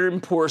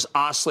Standard & Poor's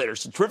oscillator.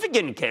 It's a terrific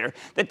indicator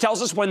that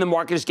tells us when the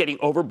market is getting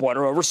overbought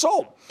or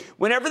oversold.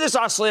 Whenever this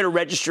oscillator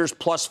registers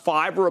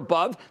 +5 or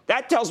above,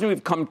 that tells me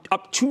we've come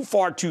up too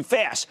far too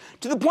fast,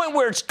 to the point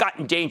where it's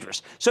gotten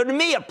dangerous. So to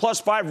me, a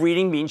 +5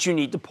 reading means you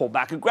need to pull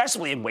back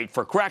aggressively and wait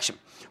for a correction.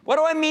 What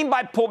do I mean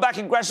by pull back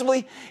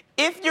aggressively?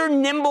 If you're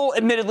nimble,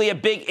 admittedly a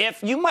big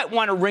if, you might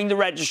want to ring the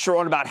register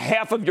on about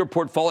half of your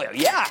portfolio.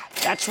 Yeah,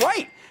 that's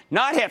right.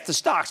 Not half the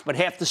stocks, but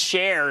half the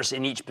shares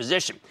in each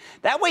position.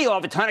 That way you'll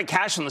have a ton of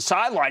cash on the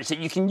sidelines that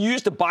you can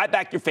use to buy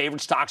back your favorite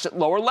stocks at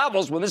lower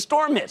levels when the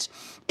storm hits.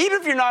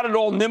 Even if you're not at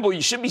all nimble,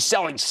 you should be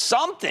selling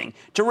something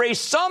to raise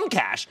some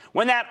cash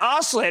when that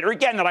oscillator,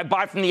 again, that I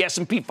buy from the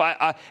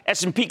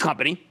S&P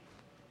company,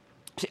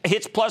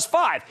 hits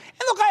 +5.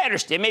 And look, I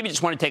understand. Maybe you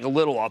just want to take a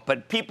little off,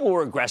 but people who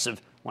are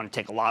aggressive want to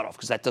take a lot off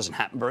because that doesn't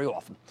happen very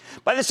often.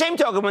 By the same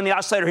token, when the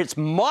oscillator hits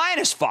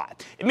 -5,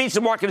 it means the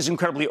market is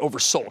incredibly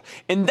oversold.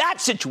 In that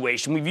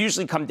situation, we've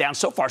usually come down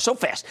so far, so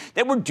fast,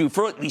 that we're due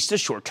for at least a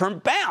short-term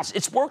bounce.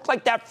 It's worked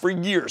like that for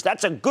years.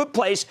 That's a good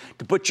place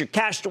to put your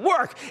cash to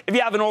work if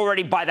you haven't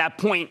already by that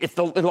point, if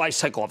the life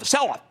cycle of a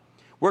sell-off.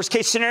 Worst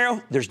case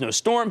scenario, there's no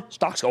storm,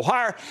 stocks go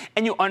higher,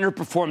 and you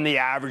underperform the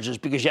averages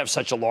because you have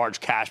such a large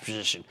cash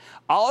position.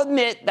 I'll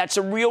admit that's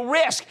a real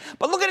risk.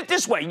 But look at it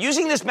this way.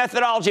 Using this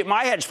methodology at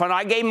my hedge fund,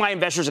 I gave my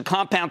investors a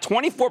compound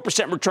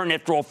 24% return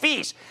after all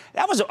fees.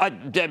 That was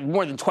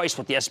more than twice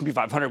what the S&P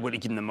 500 would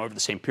have given them over the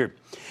same period.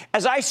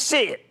 As I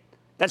see it,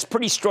 that's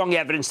pretty strong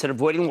evidence that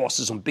avoiding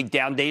losses on big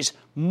down days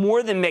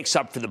more than makes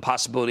up for the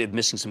possibility of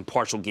missing some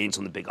partial gains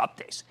on the big up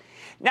days.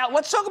 Now,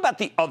 let's talk about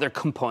the other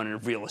component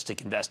of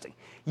realistic investing.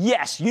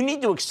 Yes, you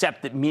need to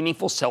accept that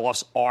meaningful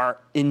sell-offs are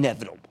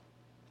inevitable,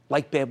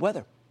 like bad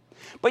weather.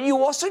 But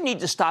you also need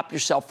to stop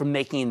yourself from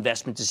making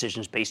investment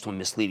decisions based on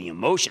misleading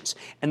emotions.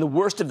 And the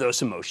worst of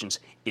those emotions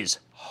is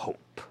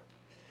hope.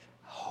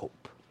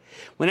 Hope.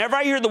 Whenever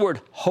I hear the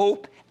word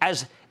hope,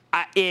 as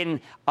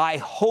in I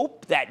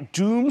hope that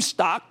doom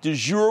stock du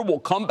jour will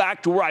come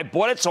back to where I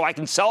bought it so I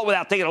can sell it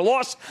without taking a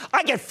loss,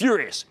 I get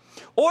furious.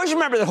 Always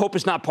remember that hope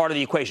is not part of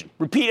the equation.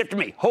 Repeat after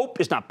me. Hope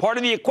is not part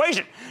of the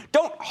equation.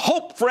 Don't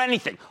hope for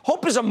anything.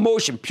 Hope is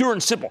emotion, pure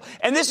and simple.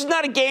 And this is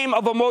not a game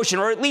of emotion,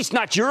 or at least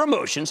not your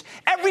emotions.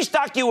 Every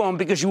stock you own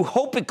because you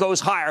hope it goes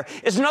higher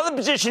is another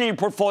position in your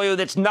portfolio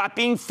that's not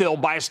being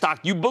filled by a stock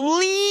you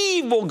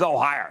believe will go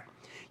higher.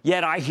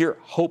 Yet I hear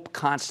hope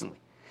constantly.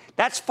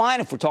 That's fine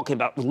if we're talking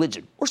about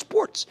religion or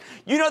sports.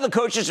 You know the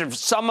coaches of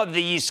some of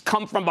these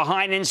come from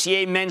behind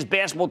NCAA men's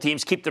basketball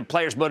teams keep their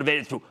players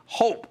motivated through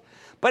hope.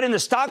 But in the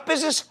stock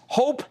business,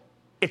 hope,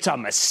 it's a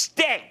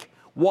mistake.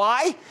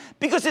 Why?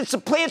 Because it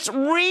supplants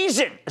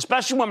reason,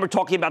 especially when we're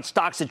talking about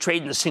stocks that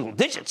trade in the single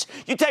digits.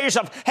 You tell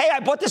yourself, hey, I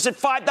bought this at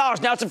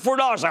 $5, now it's at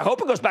 $4. I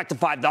hope it goes back to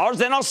 $5,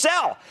 then I'll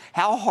sell.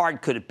 How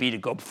hard could it be to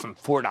go from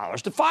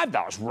 $4 to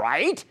 $5,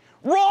 right?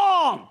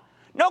 Wrong!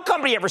 No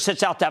company ever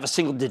sets out to have a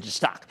single-digit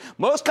stock.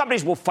 Most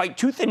companies will fight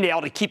tooth and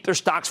nail to keep their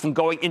stocks from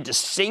going into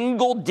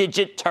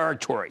single-digit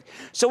territory.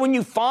 So when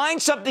you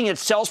find something that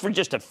sells for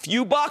just a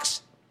few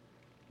bucks,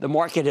 the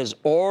market has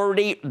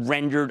already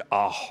rendered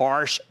a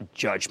harsh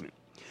judgment.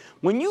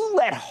 When you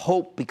let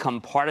hope become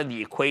part of the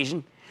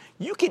equation,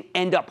 you can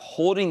end up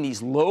holding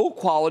these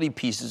low-quality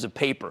pieces of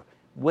paper,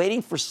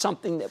 waiting for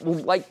something that will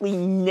likely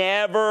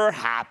never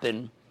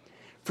happen.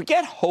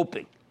 Forget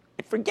hoping.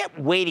 Forget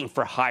waiting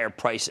for higher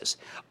prices.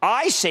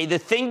 I say the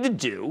thing to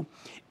do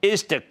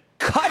is to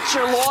cut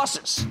your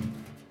losses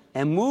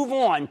and move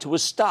on to a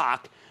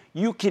stock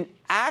you can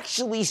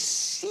actually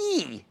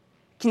see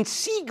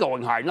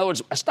going higher. In other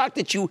words, a stock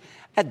that you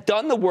have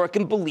done the work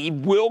and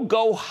believe will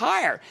go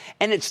higher.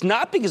 And it's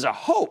not because of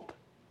hope,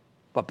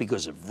 but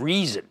because of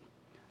reason.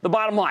 The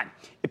bottom line,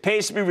 it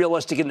pays to be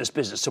realistic in this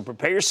business, so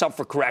prepare yourself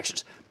for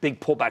corrections. Big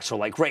pullbacks are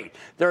like rain.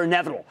 They're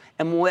inevitable.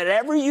 And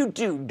whatever you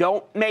do,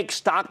 don't make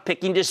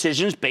stock-picking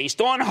decisions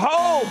based on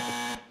hope.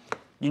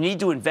 You need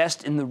to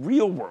invest in the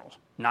real world,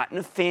 not in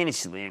a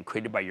fantasy land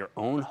created by your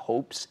own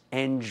hopes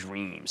and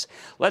dreams.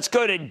 Let's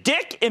go to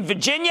Dick in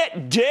Virginia.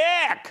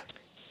 Dick!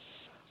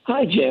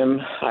 Hi,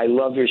 Jim. I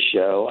love your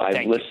show.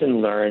 I've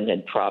listened, learned,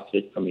 and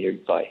profited from your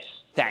advice.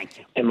 Thank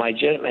you. And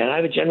I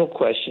have a general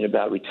question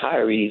about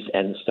retirees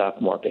and the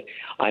stock market.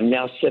 I'm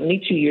now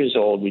 72 years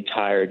old,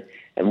 retired,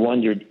 and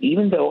wondered,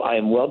 even though I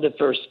am well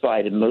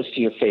diversified in most of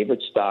your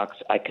favorite stocks,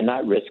 I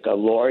cannot risk a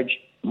large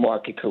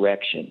market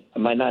correction. I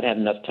might not have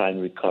enough time to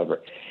recover.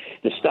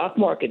 The stock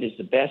market is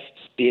the best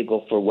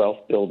vehicle for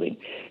wealth building.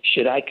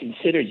 Should I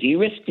consider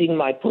de-risking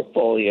my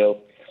portfolio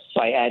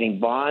by adding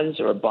bonds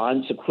or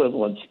bonds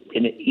equivalents,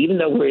 even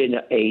though we're in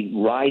a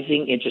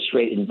rising interest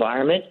rate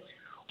environment,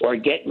 or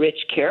get rich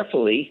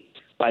carefully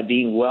by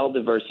being well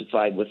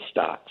diversified with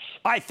stocks?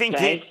 I think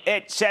that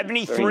at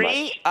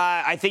 73,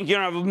 I think you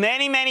don't have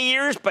many, many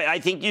years, but I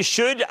think you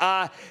should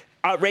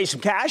raise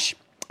some cash.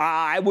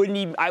 I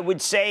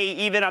would say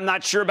even, I'm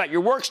not sure about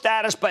your work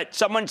status, but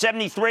someone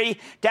 73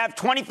 to have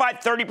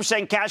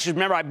 25-30% cash.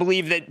 Remember, I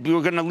believe that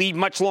we're going to lead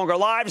much longer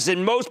lives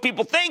than most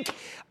people think.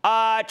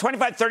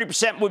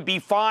 25-30% would be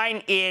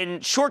fine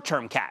in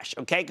short-term cash,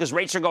 okay, because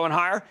rates are going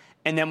higher,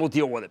 and then we'll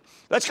deal with it.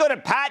 Let's go to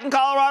Pat in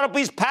Colorado,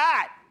 please.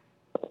 Pat.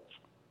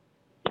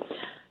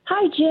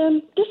 Hi,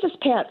 Jim. This is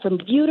Pat from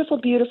beautiful,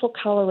 beautiful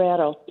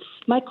Colorado.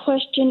 My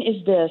question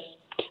is this.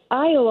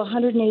 I owe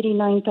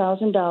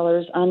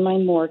 $189,000 on my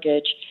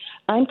mortgage.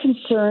 I'm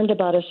concerned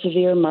about a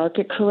severe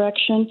market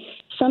correction.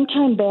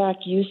 Sometime back,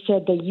 you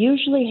said they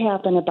usually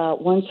happen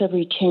about once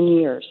every 10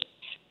 years.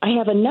 I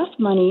have enough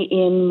money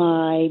in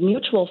my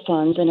mutual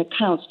funds and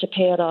accounts to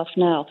pay it off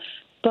now,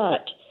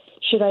 but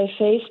should I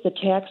face the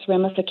tax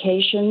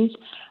ramifications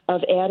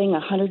of adding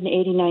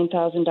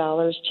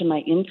 $189,000 to my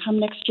income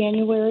next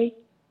January?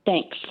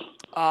 Thanks.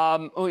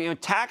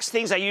 Tax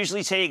things, I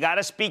usually say you got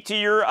to speak to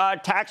your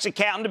tax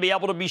accountant to be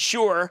able to be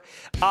sure.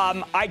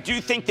 I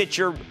do think that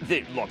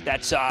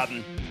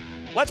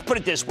let's put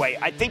it this way.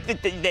 I think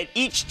that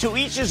each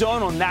his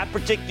own on that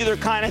particular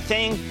kind of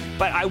thing.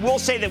 But I will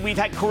say that we've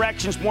had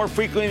corrections more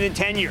frequently than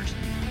 10 years.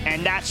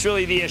 And that's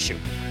really the issue.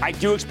 I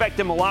do expect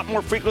them a lot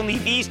more frequently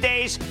these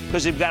days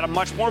because they've got a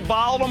much more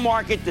volatile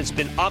market that's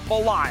been up a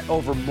lot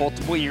over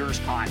multiple years'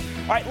 time.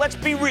 All right, let's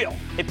be real.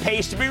 It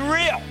pays to be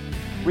real.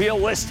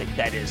 Realistic,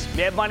 that is.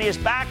 Mad Money is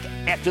back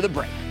after the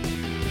break.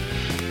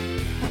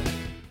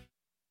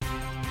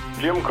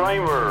 Jim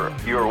Cramer,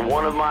 you're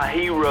one of my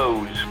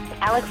heroes.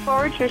 I look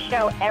forward to your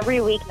show every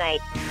weeknight.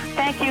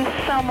 Thank you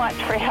so much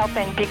for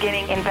helping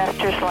beginning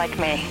investors like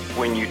me.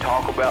 When you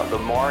talk about the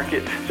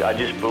market, I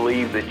just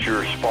believe that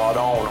you're spot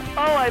on.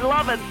 Oh, I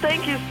love it.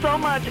 Thank you so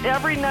much.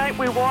 Every night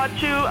we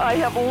watch you, I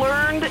have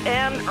learned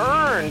and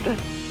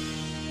earned.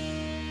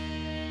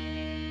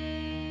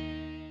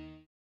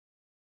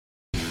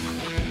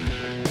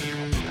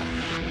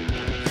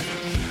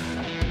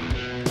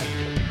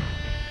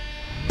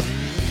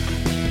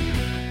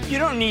 You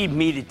don't need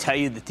me to tell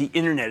you that the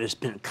internet has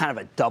been kind of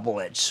a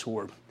double-edged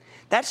sword.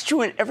 That's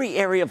true in every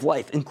area of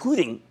life,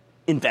 including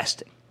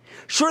investing.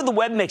 Sure, the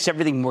web makes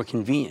everything more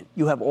convenient.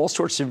 You have all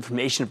sorts of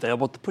information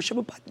available at the push of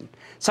a button,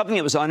 something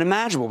that was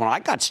unimaginable when I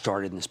got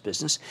started in this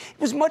business.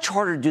 It was much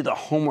harder to do the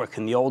homework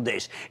in the old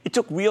days. It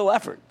took real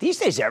effort. These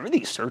days,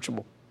 everything is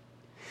searchable.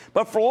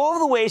 But for all of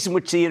the ways in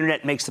which the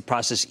internet makes the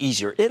process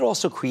easier, it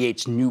also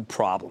creates new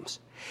problems.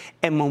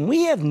 And when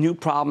we have new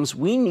problems,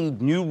 we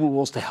need new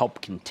rules to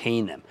help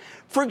contain them.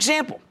 For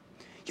example,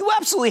 you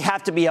absolutely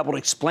have to be able to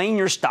explain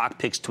your stock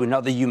picks to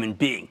another human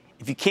being.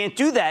 If you can't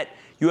do that,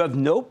 you have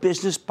no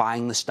business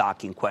buying the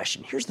stock in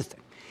question. Here's the thing.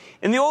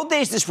 In the old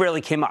days, this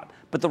rarely came up,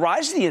 but the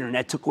rise of the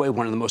internet took away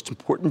one of the most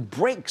important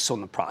breaks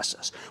on the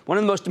process, one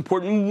of the most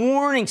important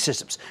warning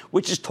systems,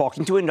 which is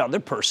talking to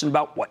another person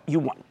about what you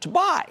want to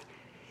buy.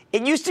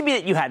 It used to be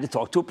that you had to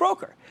talk to a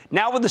broker.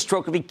 Now, with the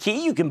stroke of a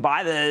key, you can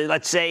buy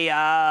let's say,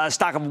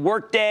 stock of a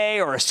Workday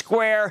or a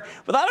Square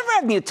without ever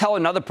having to tell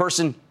another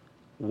person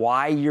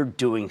why you're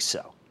doing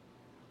so.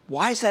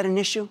 Why is that an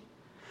issue?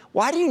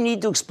 Why do you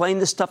need to explain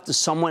this stuff to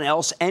someone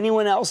else,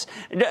 anyone else?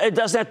 It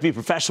doesn't have to be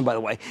professional, by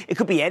the way. It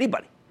could be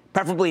anybody,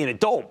 preferably an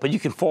adult, but you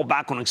can fall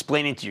back on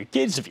explaining to your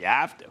kids if you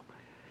have to.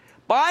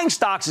 Buying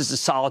stocks is a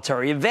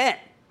solitary event.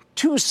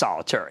 Too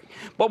solitary.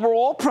 But we're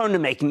all prone to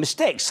making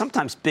mistakes,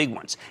 sometimes big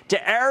ones.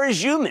 To err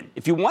is human.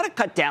 If you want to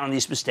cut down on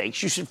these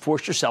mistakes, you should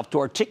force yourself to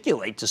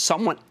articulate to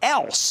someone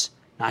else,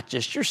 not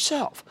just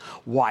yourself,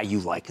 why you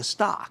like a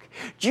stock.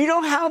 Do you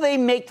know how they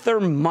make their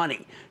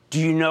money? Do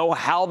you know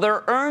how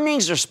their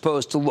earnings are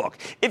supposed to look?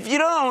 If you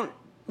don't,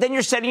 then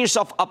you're setting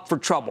yourself up for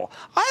trouble.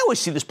 I always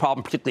see this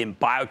problem, particularly in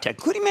biotech,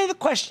 including many of the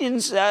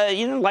questions,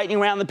 lightning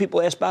round that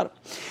people ask about it.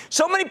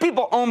 So many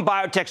people own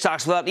biotech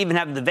stocks without even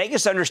having the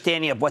vaguest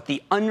understanding of what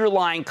the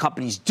underlying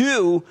companies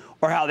do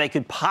or how they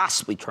could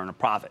possibly turn a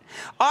profit.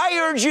 I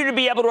urge you to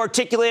be able to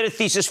articulate a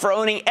thesis for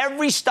owning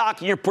every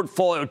stock in your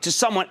portfolio to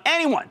someone,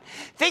 anyone.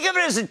 Think of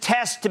it as a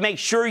test to make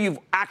sure you've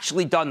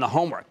actually done the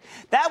homework.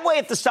 That way,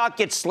 if the stock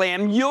gets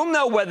slammed, you'll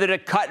know whether to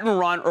cut and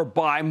run or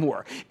buy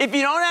more. If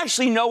you don't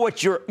actually know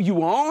what you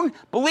own,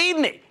 believe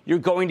me, you're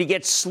going to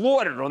get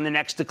slaughtered on the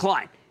next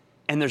decline.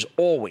 And there's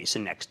always a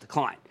next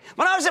decline.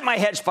 When I was at my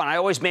hedge fund, I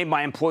always made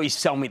my employees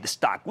sell me the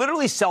stock,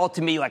 literally sell it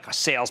to me like a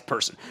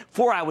salesperson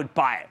before I would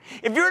buy it.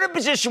 If you're in a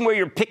position where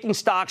you're picking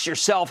stocks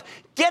yourself,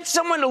 get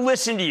someone to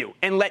listen to you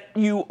and let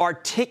you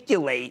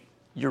articulate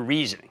your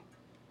reasoning.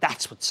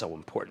 That's what's so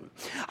important.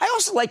 I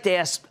also like to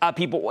ask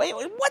people,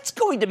 what's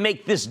going to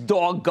make this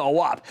dog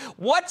go up?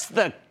 What's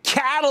the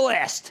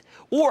catalyst?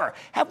 Or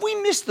have we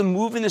missed the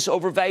move in this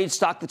overvalued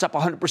stock that's up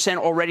 100%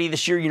 already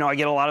this year? I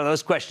get a lot of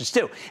those questions,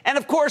 too. And,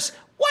 of course,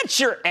 what's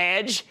your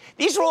edge?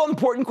 These are all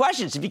important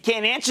questions. If you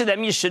can't answer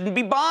them, you shouldn't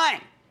be buying.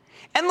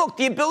 And, look,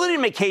 the ability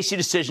to make hasty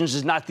decisions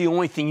is not the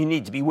only thing you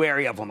need to be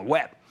wary of on the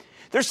web.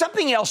 There's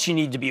something else you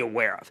need to be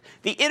aware of.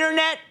 The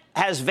internet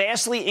has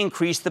vastly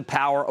increased the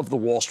power of the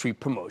Wall Street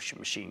promotion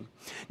machine.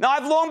 Now,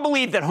 I've long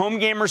believed that home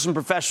gamers and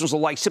professionals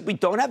alike simply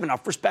don't have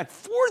enough respect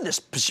for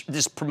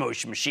this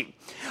promotion machine.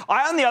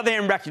 I, on the other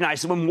hand,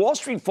 recognize that when Wall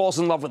Street falls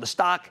in love with a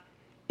stock,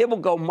 it will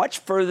go much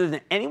further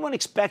than anyone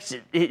expects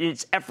in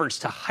its efforts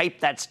to hype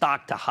that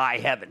stock to high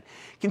heaven.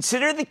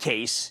 Consider the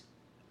case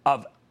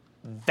of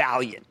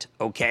Valiant,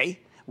 okay?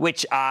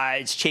 Which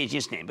it's changing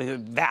its name, but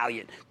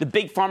Valiant, the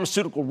big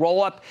pharmaceutical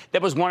roll-up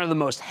that was one of the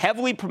most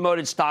heavily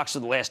promoted stocks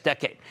of the last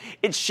decade.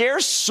 Its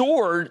shares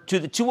soared to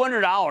the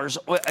 $200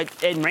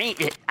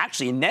 and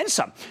actually, and then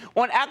some,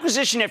 on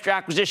acquisition after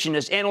acquisition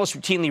as analysts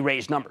routinely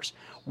raised numbers.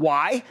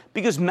 Why?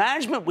 Because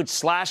management would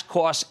slash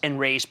costs and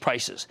raise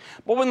prices.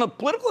 But when the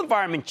political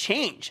environment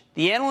changed,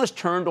 the analysts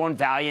turned on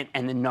Valiant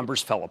and the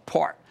numbers fell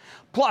apart.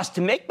 Plus,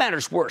 to make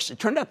matters worse, it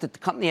turned out that the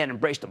company had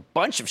embraced a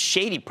bunch of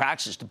shady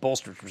practices to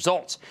bolster its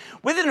results.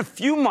 Within a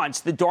few months,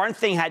 the darn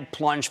thing had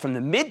plunged from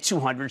the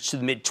mid-200s to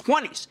the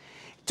mid-20s.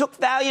 It took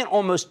Valiant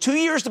almost 2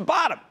 years to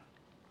bottom.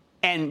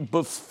 And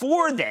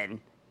before then,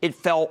 it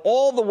fell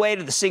all the way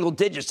to the single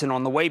digits. And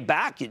on the way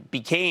back, it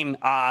became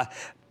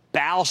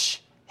Bausch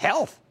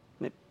Health.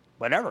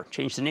 Whatever,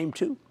 changed the name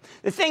too.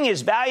 The thing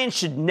is, Valiant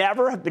should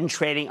never have been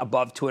trading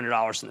above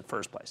 $200 in the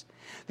first place.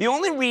 The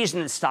only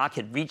reason the stock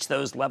had reached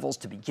those levels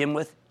to begin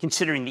with,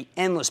 considering the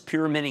endless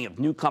pyramiding of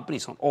new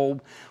companies on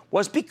old,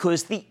 was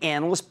because the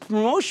analyst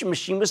promotion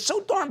machine was so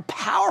darn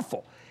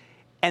powerful.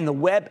 And the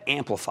web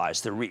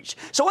amplifies their reach.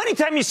 So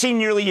anytime you see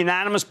nearly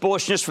unanimous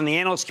bullishness from the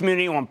analyst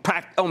community on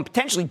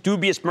potentially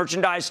dubious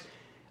merchandise,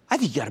 I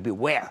think you got to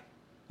beware.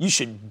 You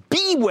should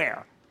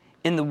beware.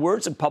 In the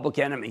words of Public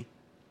Enemy,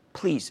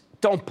 please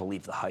don't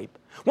believe the hype.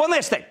 One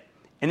last thing,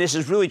 and this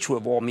is really true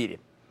of all media,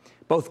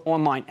 both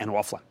online and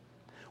offline.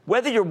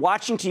 Whether you're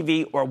watching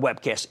TV or a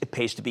webcast, it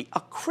pays to be a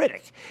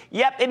critic.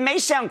 Yep, it may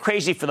sound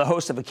crazy for the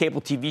host of a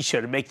cable TV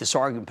show to make this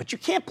argument, but you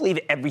can't believe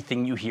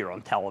everything you hear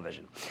on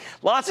television.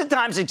 Lots of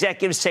times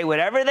executives say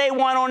whatever they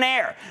want on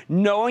air,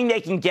 knowing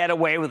they can get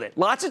away with it.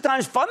 Lots of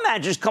times fund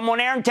managers come on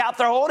air and tout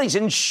their holdings,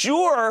 and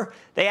sure,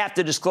 they have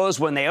to disclose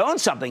when they own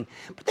something,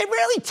 but they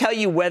rarely tell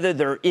you whether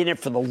they're in it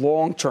for the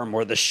long term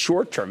or the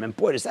short term. And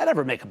boy, does that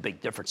ever make a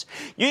big difference.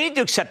 You need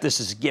to accept this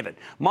as a given.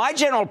 My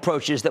general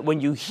approach is that when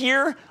you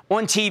hear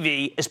on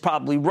TV is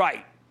probably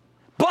right,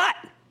 but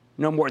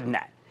no more than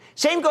that.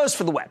 Same goes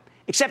for the web,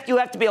 except you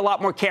have to be a lot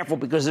more careful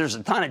because there's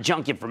a ton of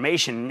junk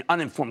information and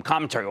uninformed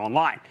commentary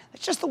online.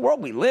 That's just the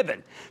world we live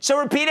in. So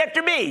repeat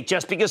after me.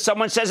 Just because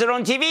someone says it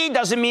on TV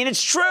doesn't mean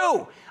it's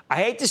true. I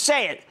hate to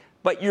say it,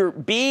 but you're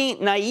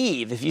being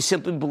naive if you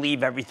simply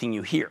believe everything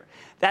you hear.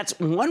 That's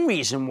one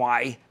reason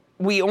why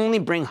we only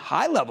bring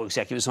high-level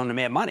executives on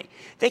Demand Money.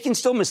 They can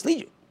still mislead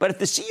you. But if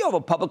the CEO of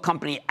a public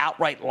company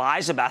outright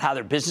lies about how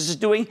their business is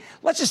doing,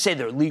 let's just say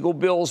their legal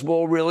bills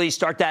will really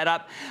start that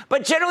up.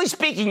 But generally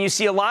speaking, you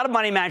see a lot of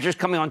money managers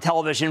coming on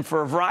television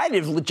for a variety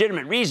of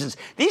legitimate reasons.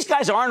 These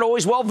guys aren't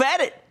always well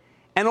vetted.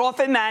 And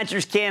often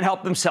managers can't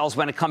help themselves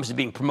when it comes to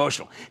being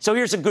promotional. So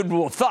here's a good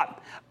rule of thumb.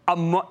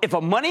 If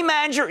a money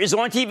manager is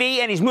on TV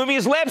and he's moving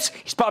his lips,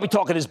 he's probably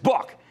talking his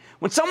book.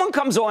 When someone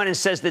comes on and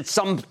says that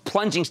some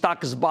plunging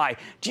stock is a buy,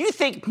 do you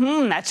think,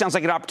 that sounds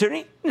like an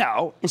opportunity?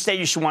 No. Instead,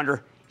 you should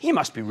wonder, he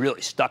must be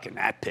really stuck in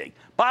that pig.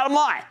 Bottom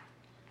line,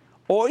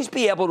 always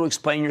be able to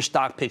explain your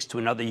stock picks to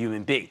another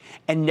human being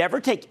and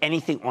never take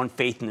anything on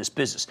faith in this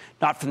business,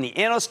 not from the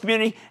analyst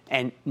community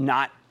and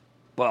not,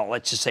 well,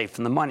 let's just say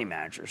from the money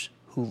managers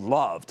who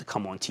love to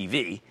come on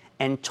TV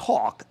and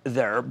talk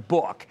their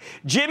book.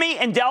 Jimmy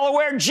in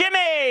Delaware.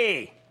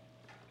 Jimmy!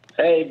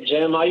 Hey,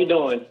 Jim, how you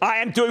doing? I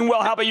am doing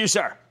well. How about you,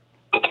 sir?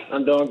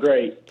 I'm doing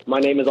great. My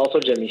name is also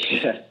Jimmy.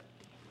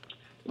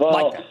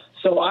 Well,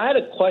 so I had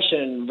a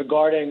question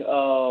regarding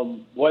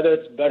whether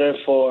it's better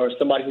for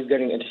somebody who's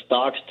getting into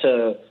stocks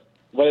to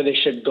whether they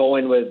should go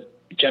in with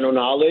general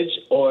knowledge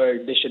or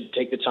they should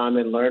take the time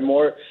and learn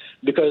more.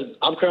 Because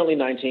I'm currently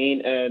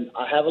 19 and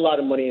I have a lot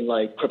of money in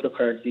like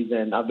cryptocurrencies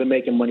and I've been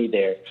making money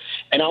there.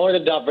 And I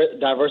wanted to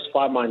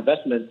diversify my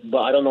investments, but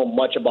I don't know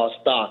much about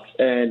stocks.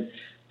 And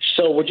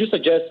so would you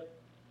suggest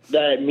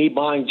that me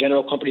buying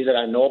general companies that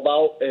I know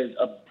about is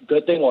a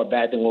good thing or a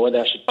bad thing, or whether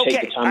I should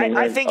take the time and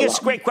learn? I think it's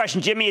a great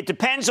question, Jimmy. It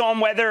depends on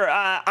whether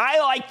I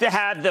like to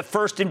have the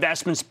first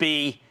investments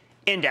be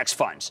index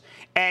funds.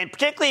 And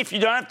particularly if you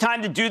don't have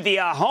time to do the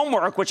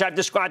homework, which I've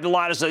described a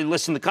lot as I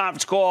listen to the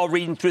conference call,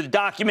 reading through the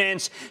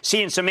documents,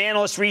 seeing some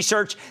analyst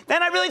research,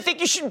 then I really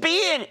think you should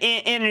be in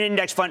an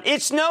index fund.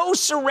 It's no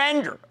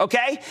surrender,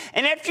 okay?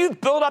 And if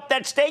you've built up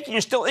that stake and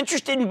you're still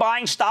interested in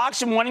buying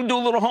stocks and wanting to do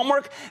a little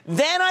homework,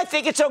 then I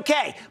think it's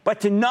okay.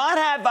 But to not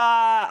have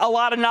a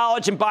lot of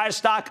knowledge and buy a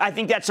stock, I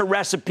think that's a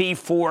recipe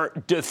for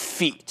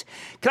defeat.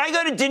 Can I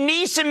go to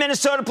Denise in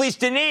Minnesota, please?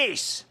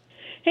 Denise.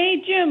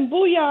 Hey, Jim,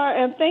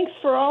 booyah, and thanks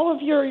for all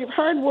of your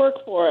hard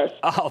work for us.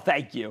 Oh,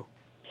 thank you.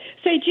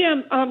 Say,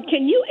 Jim,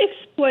 can you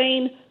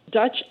explain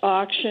Dutch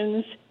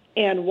auctions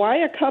and why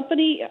a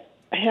company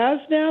has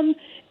them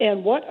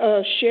and what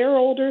a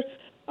shareholder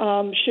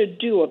should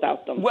do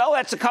about them? Well,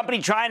 that's a company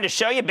trying to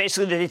show you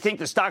basically that they think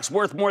the stock's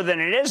worth more than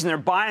it is, and they're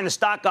buying the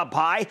stock up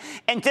high.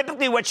 And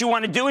typically what you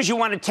want to do is you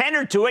want to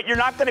tender to it. You're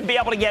not going to be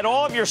able to get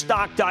all of your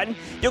stock done.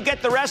 You'll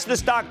get the rest of the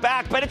stock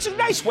back, but it's a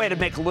nice way to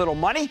make a little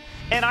money.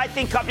 And I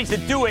think companies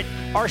that do it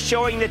are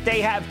showing that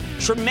they have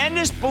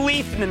tremendous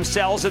belief in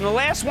themselves. And the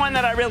last one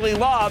that I really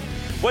love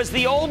was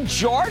the old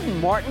Jordan.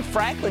 Martin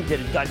Franklin did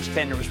a Dutch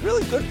tender. It was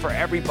really good for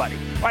everybody.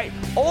 All right,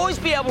 always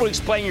be able to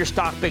explain your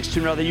stock picks to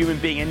another human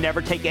being and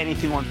never take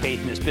anything on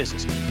faith in this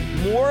business.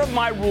 More of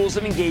my rules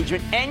of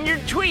engagement and your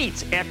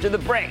tweets after the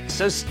break.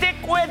 So stick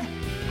with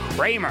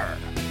Cramer.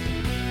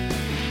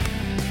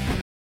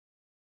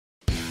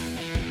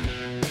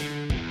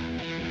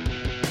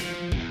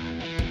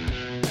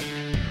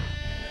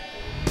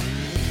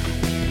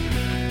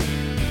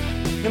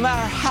 No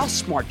matter how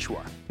smart you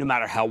are, no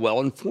matter how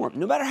well informed,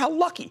 no matter how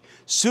lucky,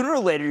 sooner or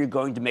later you're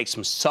going to make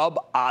some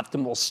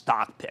suboptimal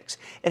stock picks.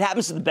 It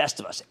happens to the best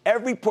of us.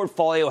 Every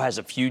portfolio has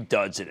a few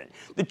duds in it.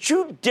 The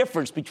true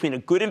difference between a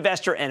good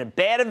investor and a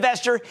bad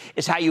investor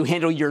is how you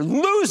handle your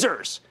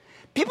losers.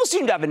 People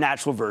seem to have a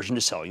natural aversion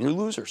to selling their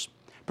losers.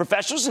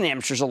 Professionals and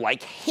amateurs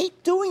alike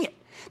hate doing it.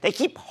 They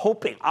keep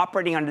hoping,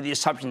 operating under the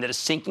assumption that a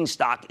sinking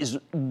stock is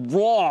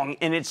wrong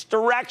in its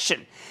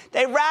direction.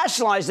 They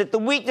rationalize that the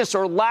weakness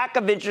or lack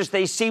of interest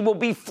they see will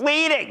be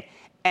fleeting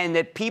and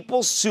that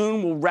people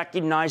soon will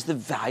recognize the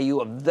value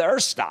of their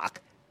stock,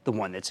 the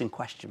one that's in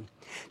question.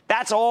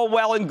 That's all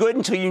well and good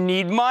until you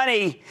need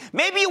money.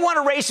 Maybe you want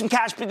to raise some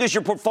cash because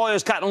your portfolio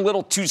has gotten a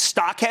little too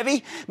stock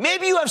heavy.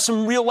 Maybe you have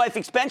some real life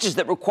expenses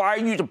that require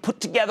you to put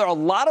together a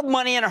lot of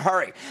money in a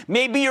hurry.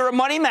 Maybe you're a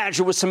money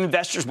manager with some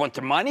investors want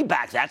their money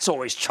back. That's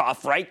always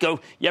tough, right? You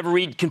ever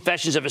read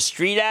Confessions of a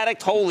Street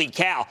Addict? Holy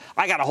cow.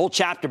 I got a whole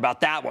chapter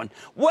about that one.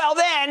 Well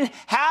then,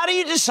 how do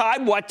you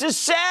decide what to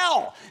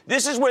sell?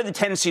 This is where the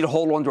tendency to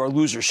hold on to our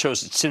losers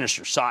shows its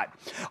sinister side.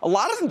 A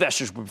lot of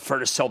investors would prefer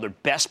to sell their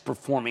best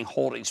performing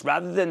holdings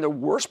rather than their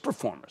worst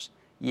performers.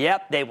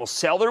 Yep, they will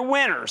sell their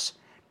winners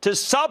to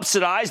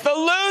subsidize the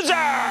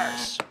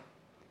losers.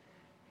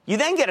 You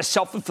then get a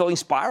self-fulfilling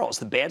spiral as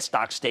the bad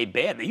stocks stay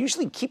bad. They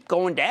usually keep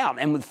going down,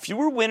 and with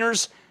fewer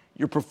winners,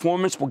 your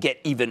performance will get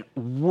even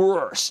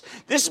worse.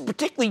 This is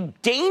particularly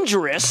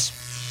dangerous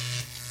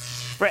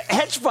for a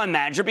hedge fund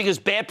manager because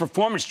bad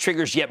performance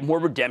triggers yet more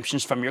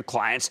redemptions from your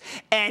clients.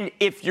 And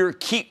if you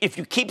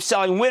keep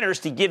selling winners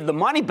to give the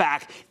money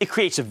back, it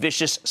creates a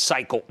vicious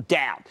cycle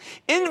down.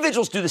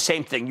 Individuals do the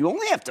same thing. You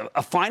only have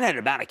a finite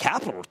amount of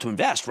capital to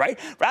invest, right?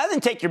 Rather than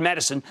take your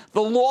medicine, in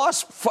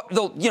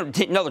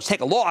other words,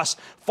 take a loss,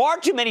 far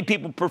too many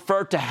people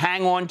prefer to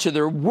hang on to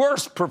their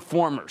worst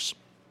performers.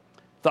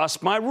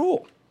 Thus, my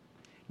rule: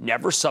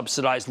 never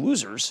subsidize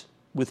losers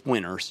with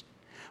winners.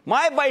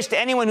 My advice to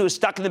anyone who is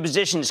stuck in the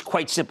position is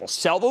quite simple.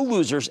 Sell the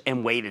losers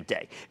and wait a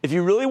day. If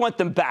you really want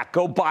them back,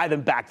 go buy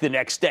them back the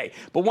next day.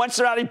 But once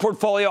they're out of your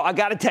portfolio, I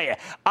got to tell you,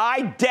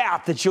 I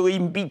doubt that you'll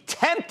even be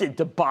tempted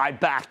to buy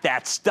back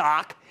that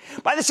stock.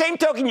 By the same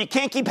token, you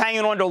can't keep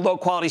hanging on to a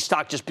low-quality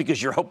stock just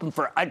because you're hoping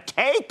for a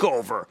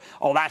takeover.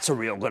 Oh, that's a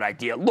real good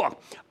idea. Look,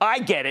 I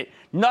get it.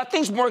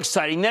 Nothing's more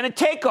exciting than a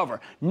takeover.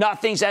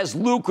 Nothing's as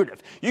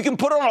lucrative. You can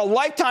put on a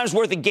lifetime's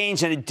worth of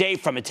gains in a day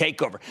from a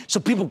takeover.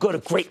 So people go to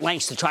great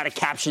lengths to try to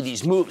capture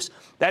these moves.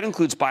 That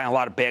includes buying a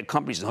lot of bad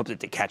companies and hope that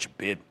they catch a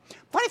bid.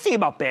 Funny thing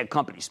about bad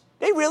companies,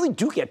 they really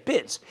do get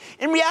bids.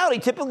 In reality,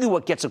 typically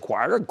what gets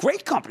acquired are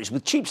great companies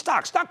with cheap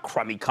stocks, not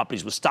crummy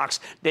companies with stocks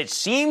that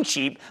seem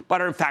cheap but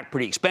are in fact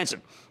pretty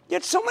expensive.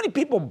 Yet so many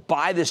people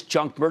buy this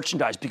junk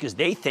merchandise because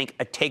they think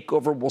a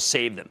takeover will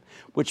save them,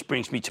 which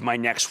brings me to my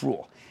next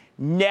rule.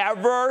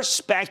 Never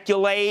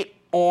speculate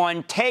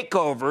on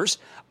takeovers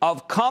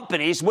of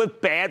companies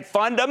with bad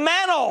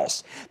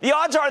fundamentals. The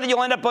odds are that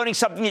you'll end up owning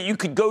something that you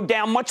could go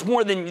down much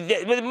more than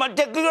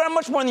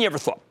you ever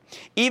thought,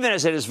 even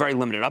as it has very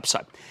limited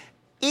upside.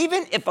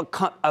 Even if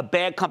a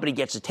bad company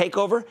gets a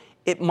takeover,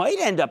 it might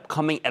end up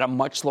coming at a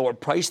much lower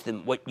price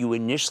than what you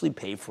initially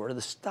paid for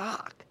the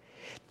stock.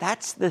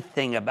 That's the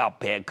thing about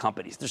bad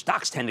companies. Their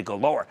stocks tend to go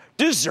lower,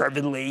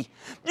 deservedly.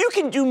 You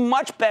can do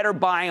much better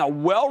buying a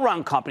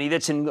well-run company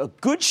that's in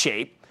good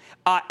shape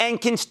and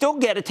can still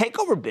get a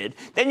takeover bid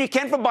than you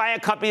can for buying a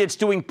company that's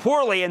doing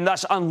poorly and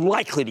thus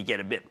unlikely to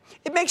get a bid.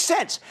 It makes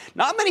sense.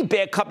 Not many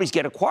bad companies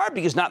get acquired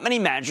because not many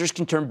managers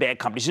can turn bad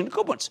companies into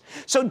good ones.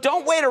 So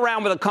don't wait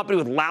around with a company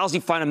with lousy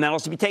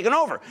fundamentals to be taken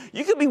over.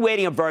 You could be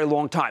waiting a very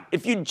long time.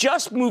 If you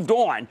just moved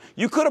on,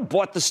 you could have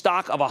bought the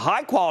stock of a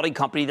high-quality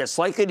company that's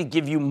likely to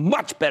give you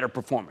much better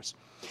performance.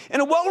 In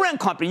a well-run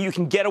company, you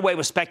can get away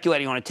with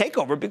speculating on a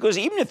takeover because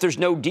even if there's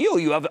no deal,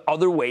 you have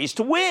other ways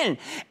to win.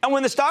 And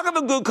when the stock of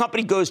a good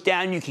company goes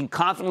down, you can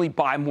confidently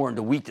buy more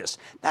into weakness.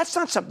 That's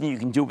not something you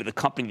can do with a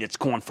company that's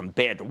gone from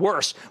bad to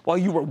worse while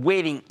you were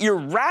waiting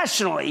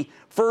irrationally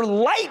for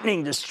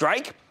lightning to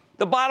strike.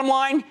 The bottom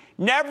line,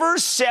 never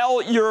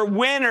sell your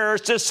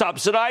winners to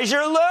subsidize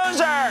your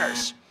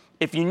losers.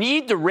 If you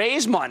need to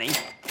raise money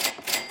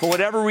for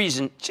whatever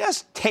reason,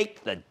 just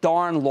take the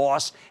darn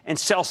loss and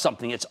sell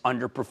something that's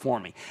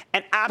underperforming.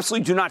 And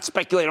absolutely do not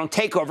speculate on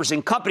takeovers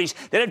in companies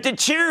that have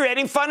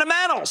deteriorating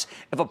fundamentals.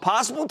 If a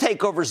possible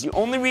takeover is the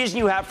only reason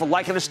you have for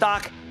liking a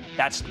stock,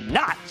 that's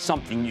not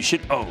something you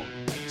should own.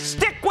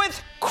 Stick with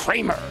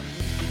Cramer.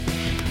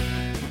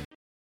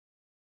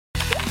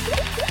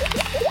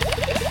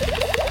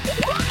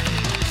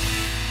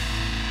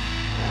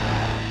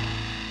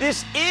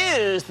 This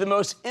is the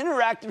most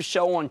interactive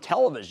show on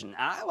television, and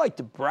I like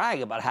to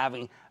brag about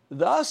having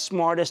the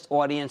smartest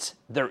audience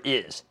there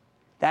is.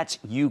 That's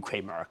you,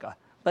 Cramerica.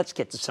 Let's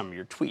get to some of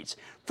your tweets.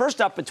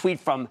 First up, a tweet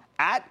from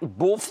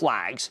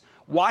 @BullFlags.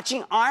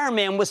 Watching Iron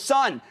Man with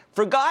son.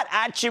 Forgot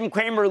 @Jim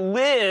Cramer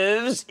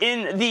lives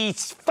in the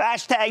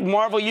hashtag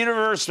Marvel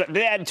Universe.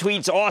 Bad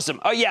tweets,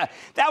 awesome. Oh, yeah,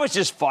 that was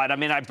just fun. I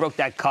mean, I broke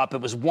that cup.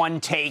 It was one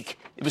take.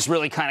 It was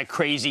really kind of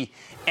crazy.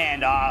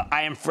 And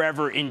I am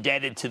forever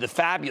indebted to the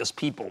fabulous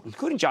people,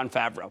 including Jon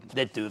Favreau,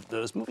 that do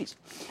those movies.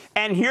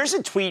 And here's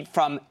a tweet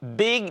from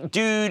Big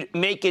Dude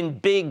Making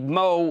Big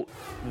Mo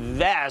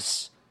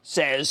Vess.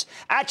 Says,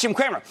 @Jim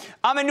Cramer,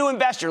 I'm a new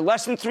investor,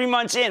 less than 3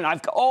 months in. I've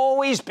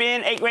always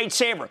been a great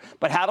saver,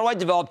 but how do I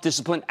develop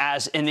discipline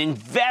as an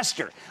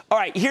investor? All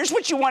right, here's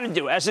what you want to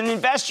do. As an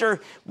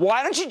investor,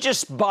 why don't you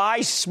just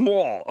buy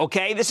small,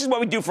 okay? This is what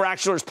we do for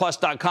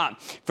ActionAlertsPlus.com,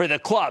 for the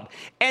club.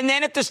 And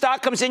then if the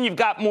stock comes in, you've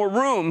got more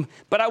room,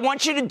 but I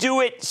want you to do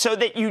it so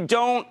that you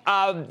don't,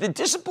 the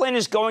discipline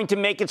is going to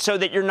make it so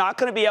that you're not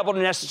going to be able to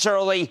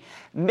necessarily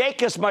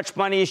make as much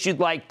money as you'd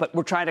like, but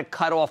we're trying to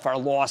cut off our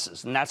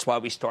losses, and that's why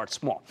we start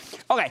small.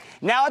 Okay,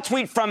 now a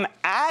tweet from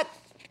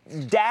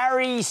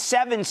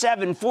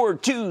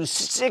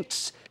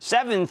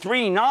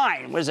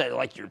 @Darry774266739. What is that,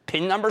 like your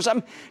PIN number or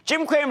something?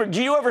 Jim Cramer,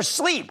 do you ever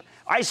sleep?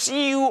 I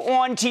see you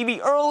on TV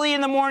early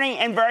in the morning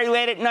and very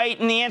late at night,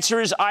 and the answer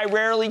is I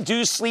rarely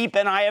do sleep,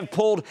 and I have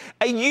pulled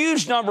a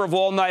huge number of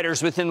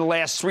all-nighters within the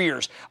last 3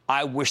 years.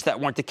 I wish that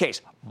weren't the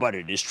case, but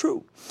it is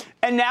true.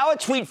 And now a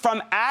tweet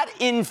from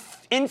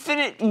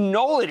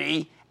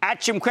 @InfiniteNolity,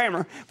 @Jim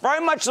Cramer.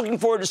 Very much looking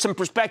forward to some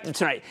perspective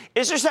tonight.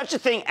 Is there such a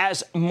thing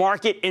as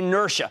market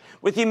inertia?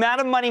 With the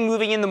amount of money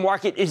moving in the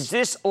market, is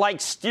this like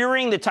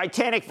steering the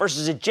Titanic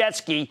versus a jet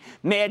ski?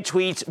 Mad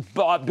tweets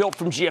built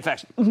from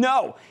GFX.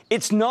 No,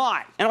 it's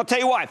not. And I'll tell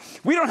you why.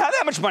 We don't have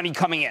that much money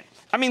coming in.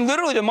 I mean,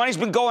 literally, the money's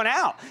been going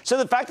out. So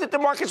the fact that the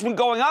market's been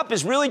going up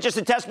is really just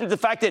a testament to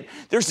the fact that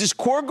there's this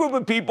core group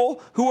of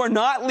people who are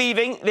not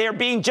leaving. They are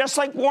being just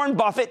like Warren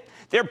Buffett.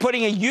 They're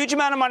putting a huge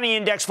amount of money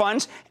in index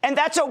funds, and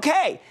that's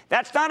okay.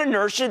 That's not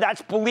inertia.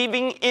 That's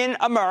believing in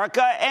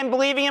America and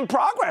believing in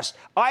progress.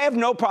 I have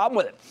no problem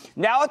with it.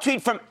 Now a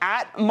tweet from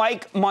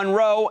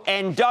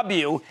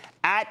 @MikeMonroeNW,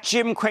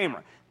 @Jim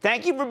Cramer.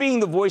 Thank you for being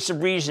the voice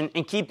of reason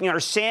and keeping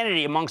our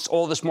sanity amongst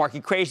all this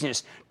market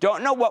craziness.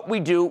 Don't know what we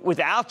do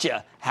without you.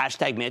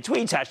 Hashtag Mad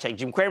Tweets, hashtag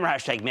Jim Cramer,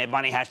 hashtag Mad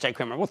Money, hashtag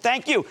Cramer. Well,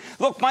 thank you.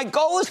 Look, my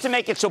goal is to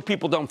make it so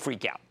people don't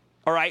freak out,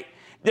 all right?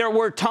 There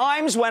were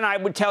times when I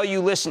would tell you,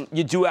 listen,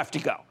 you do have to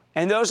go.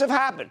 And those have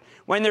happened.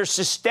 When there's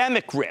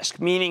systemic risk,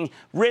 meaning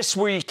risks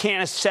where you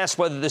can't assess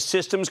whether the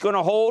system's going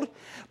to hold.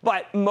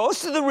 But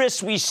most of the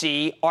risks we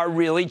see are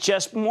really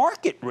just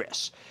market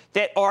risks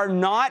that are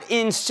not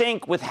in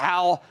sync with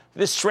how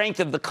the strength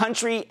of the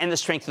country and the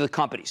strength of the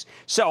companies.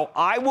 So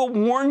I will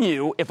warn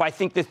you if I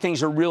think that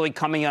things are really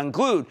coming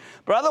unglued.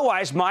 But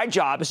otherwise, my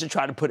job is to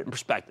try to put it in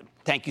perspective.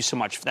 Thank you so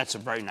much. That's a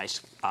very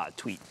nice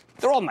tweet.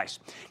 They're all nice.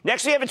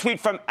 Next, we have a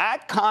tweet from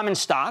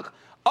 @CommonStock.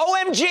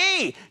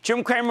 OMG!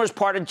 Jim Cramer was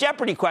part of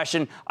Jeopardy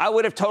question. I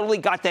would have totally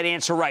got that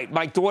answer right.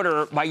 My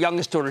daughter, my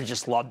youngest daughter,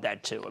 just loved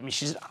that, too. I mean,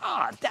 she said,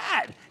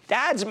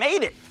 Dad's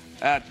made it.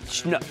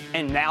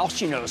 And now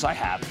she knows I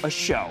have a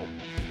show.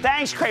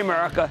 Thanks,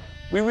 Cramerica.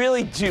 We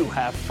really do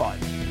have fun.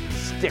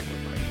 Stick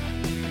with Cramer.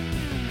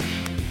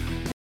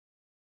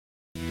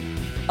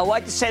 I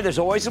like to say there's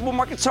always a bull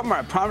market somewhere.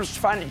 I promise to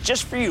find it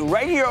just for you.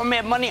 Right here on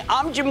Mad Money,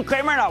 I'm Jim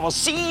Cramer, and I will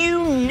see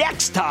you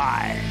next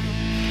time.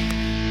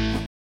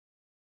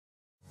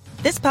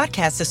 This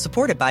podcast is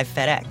supported by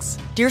FedEx.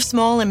 Dear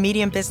small and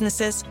medium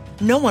businesses,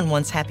 no one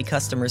wants happy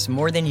customers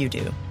more than you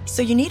do.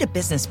 So you need a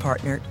business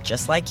partner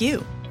just like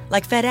you.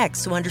 Like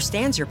FedEx, who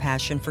understands your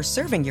passion for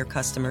serving your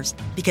customers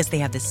because they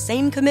have the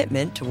same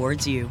commitment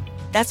towards you.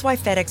 That's why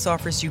FedEx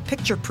offers you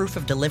picture proof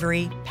of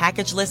delivery,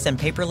 packageless and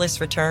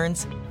paperless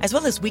returns, as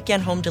well as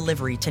weekend home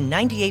delivery to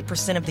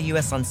 98% of the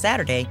U.S. on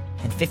Saturday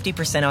and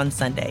 50% on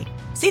Sunday.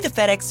 See the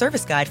FedEx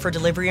service guide for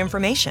delivery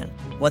information.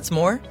 What's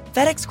more,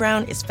 FedEx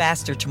Ground is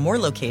faster to more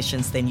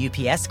locations than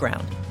UPS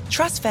Ground.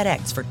 Trust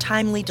FedEx for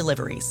timely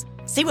deliveries.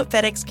 See what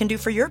FedEx can do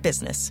for your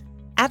business.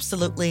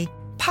 Absolutely,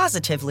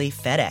 positively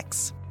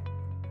FedEx.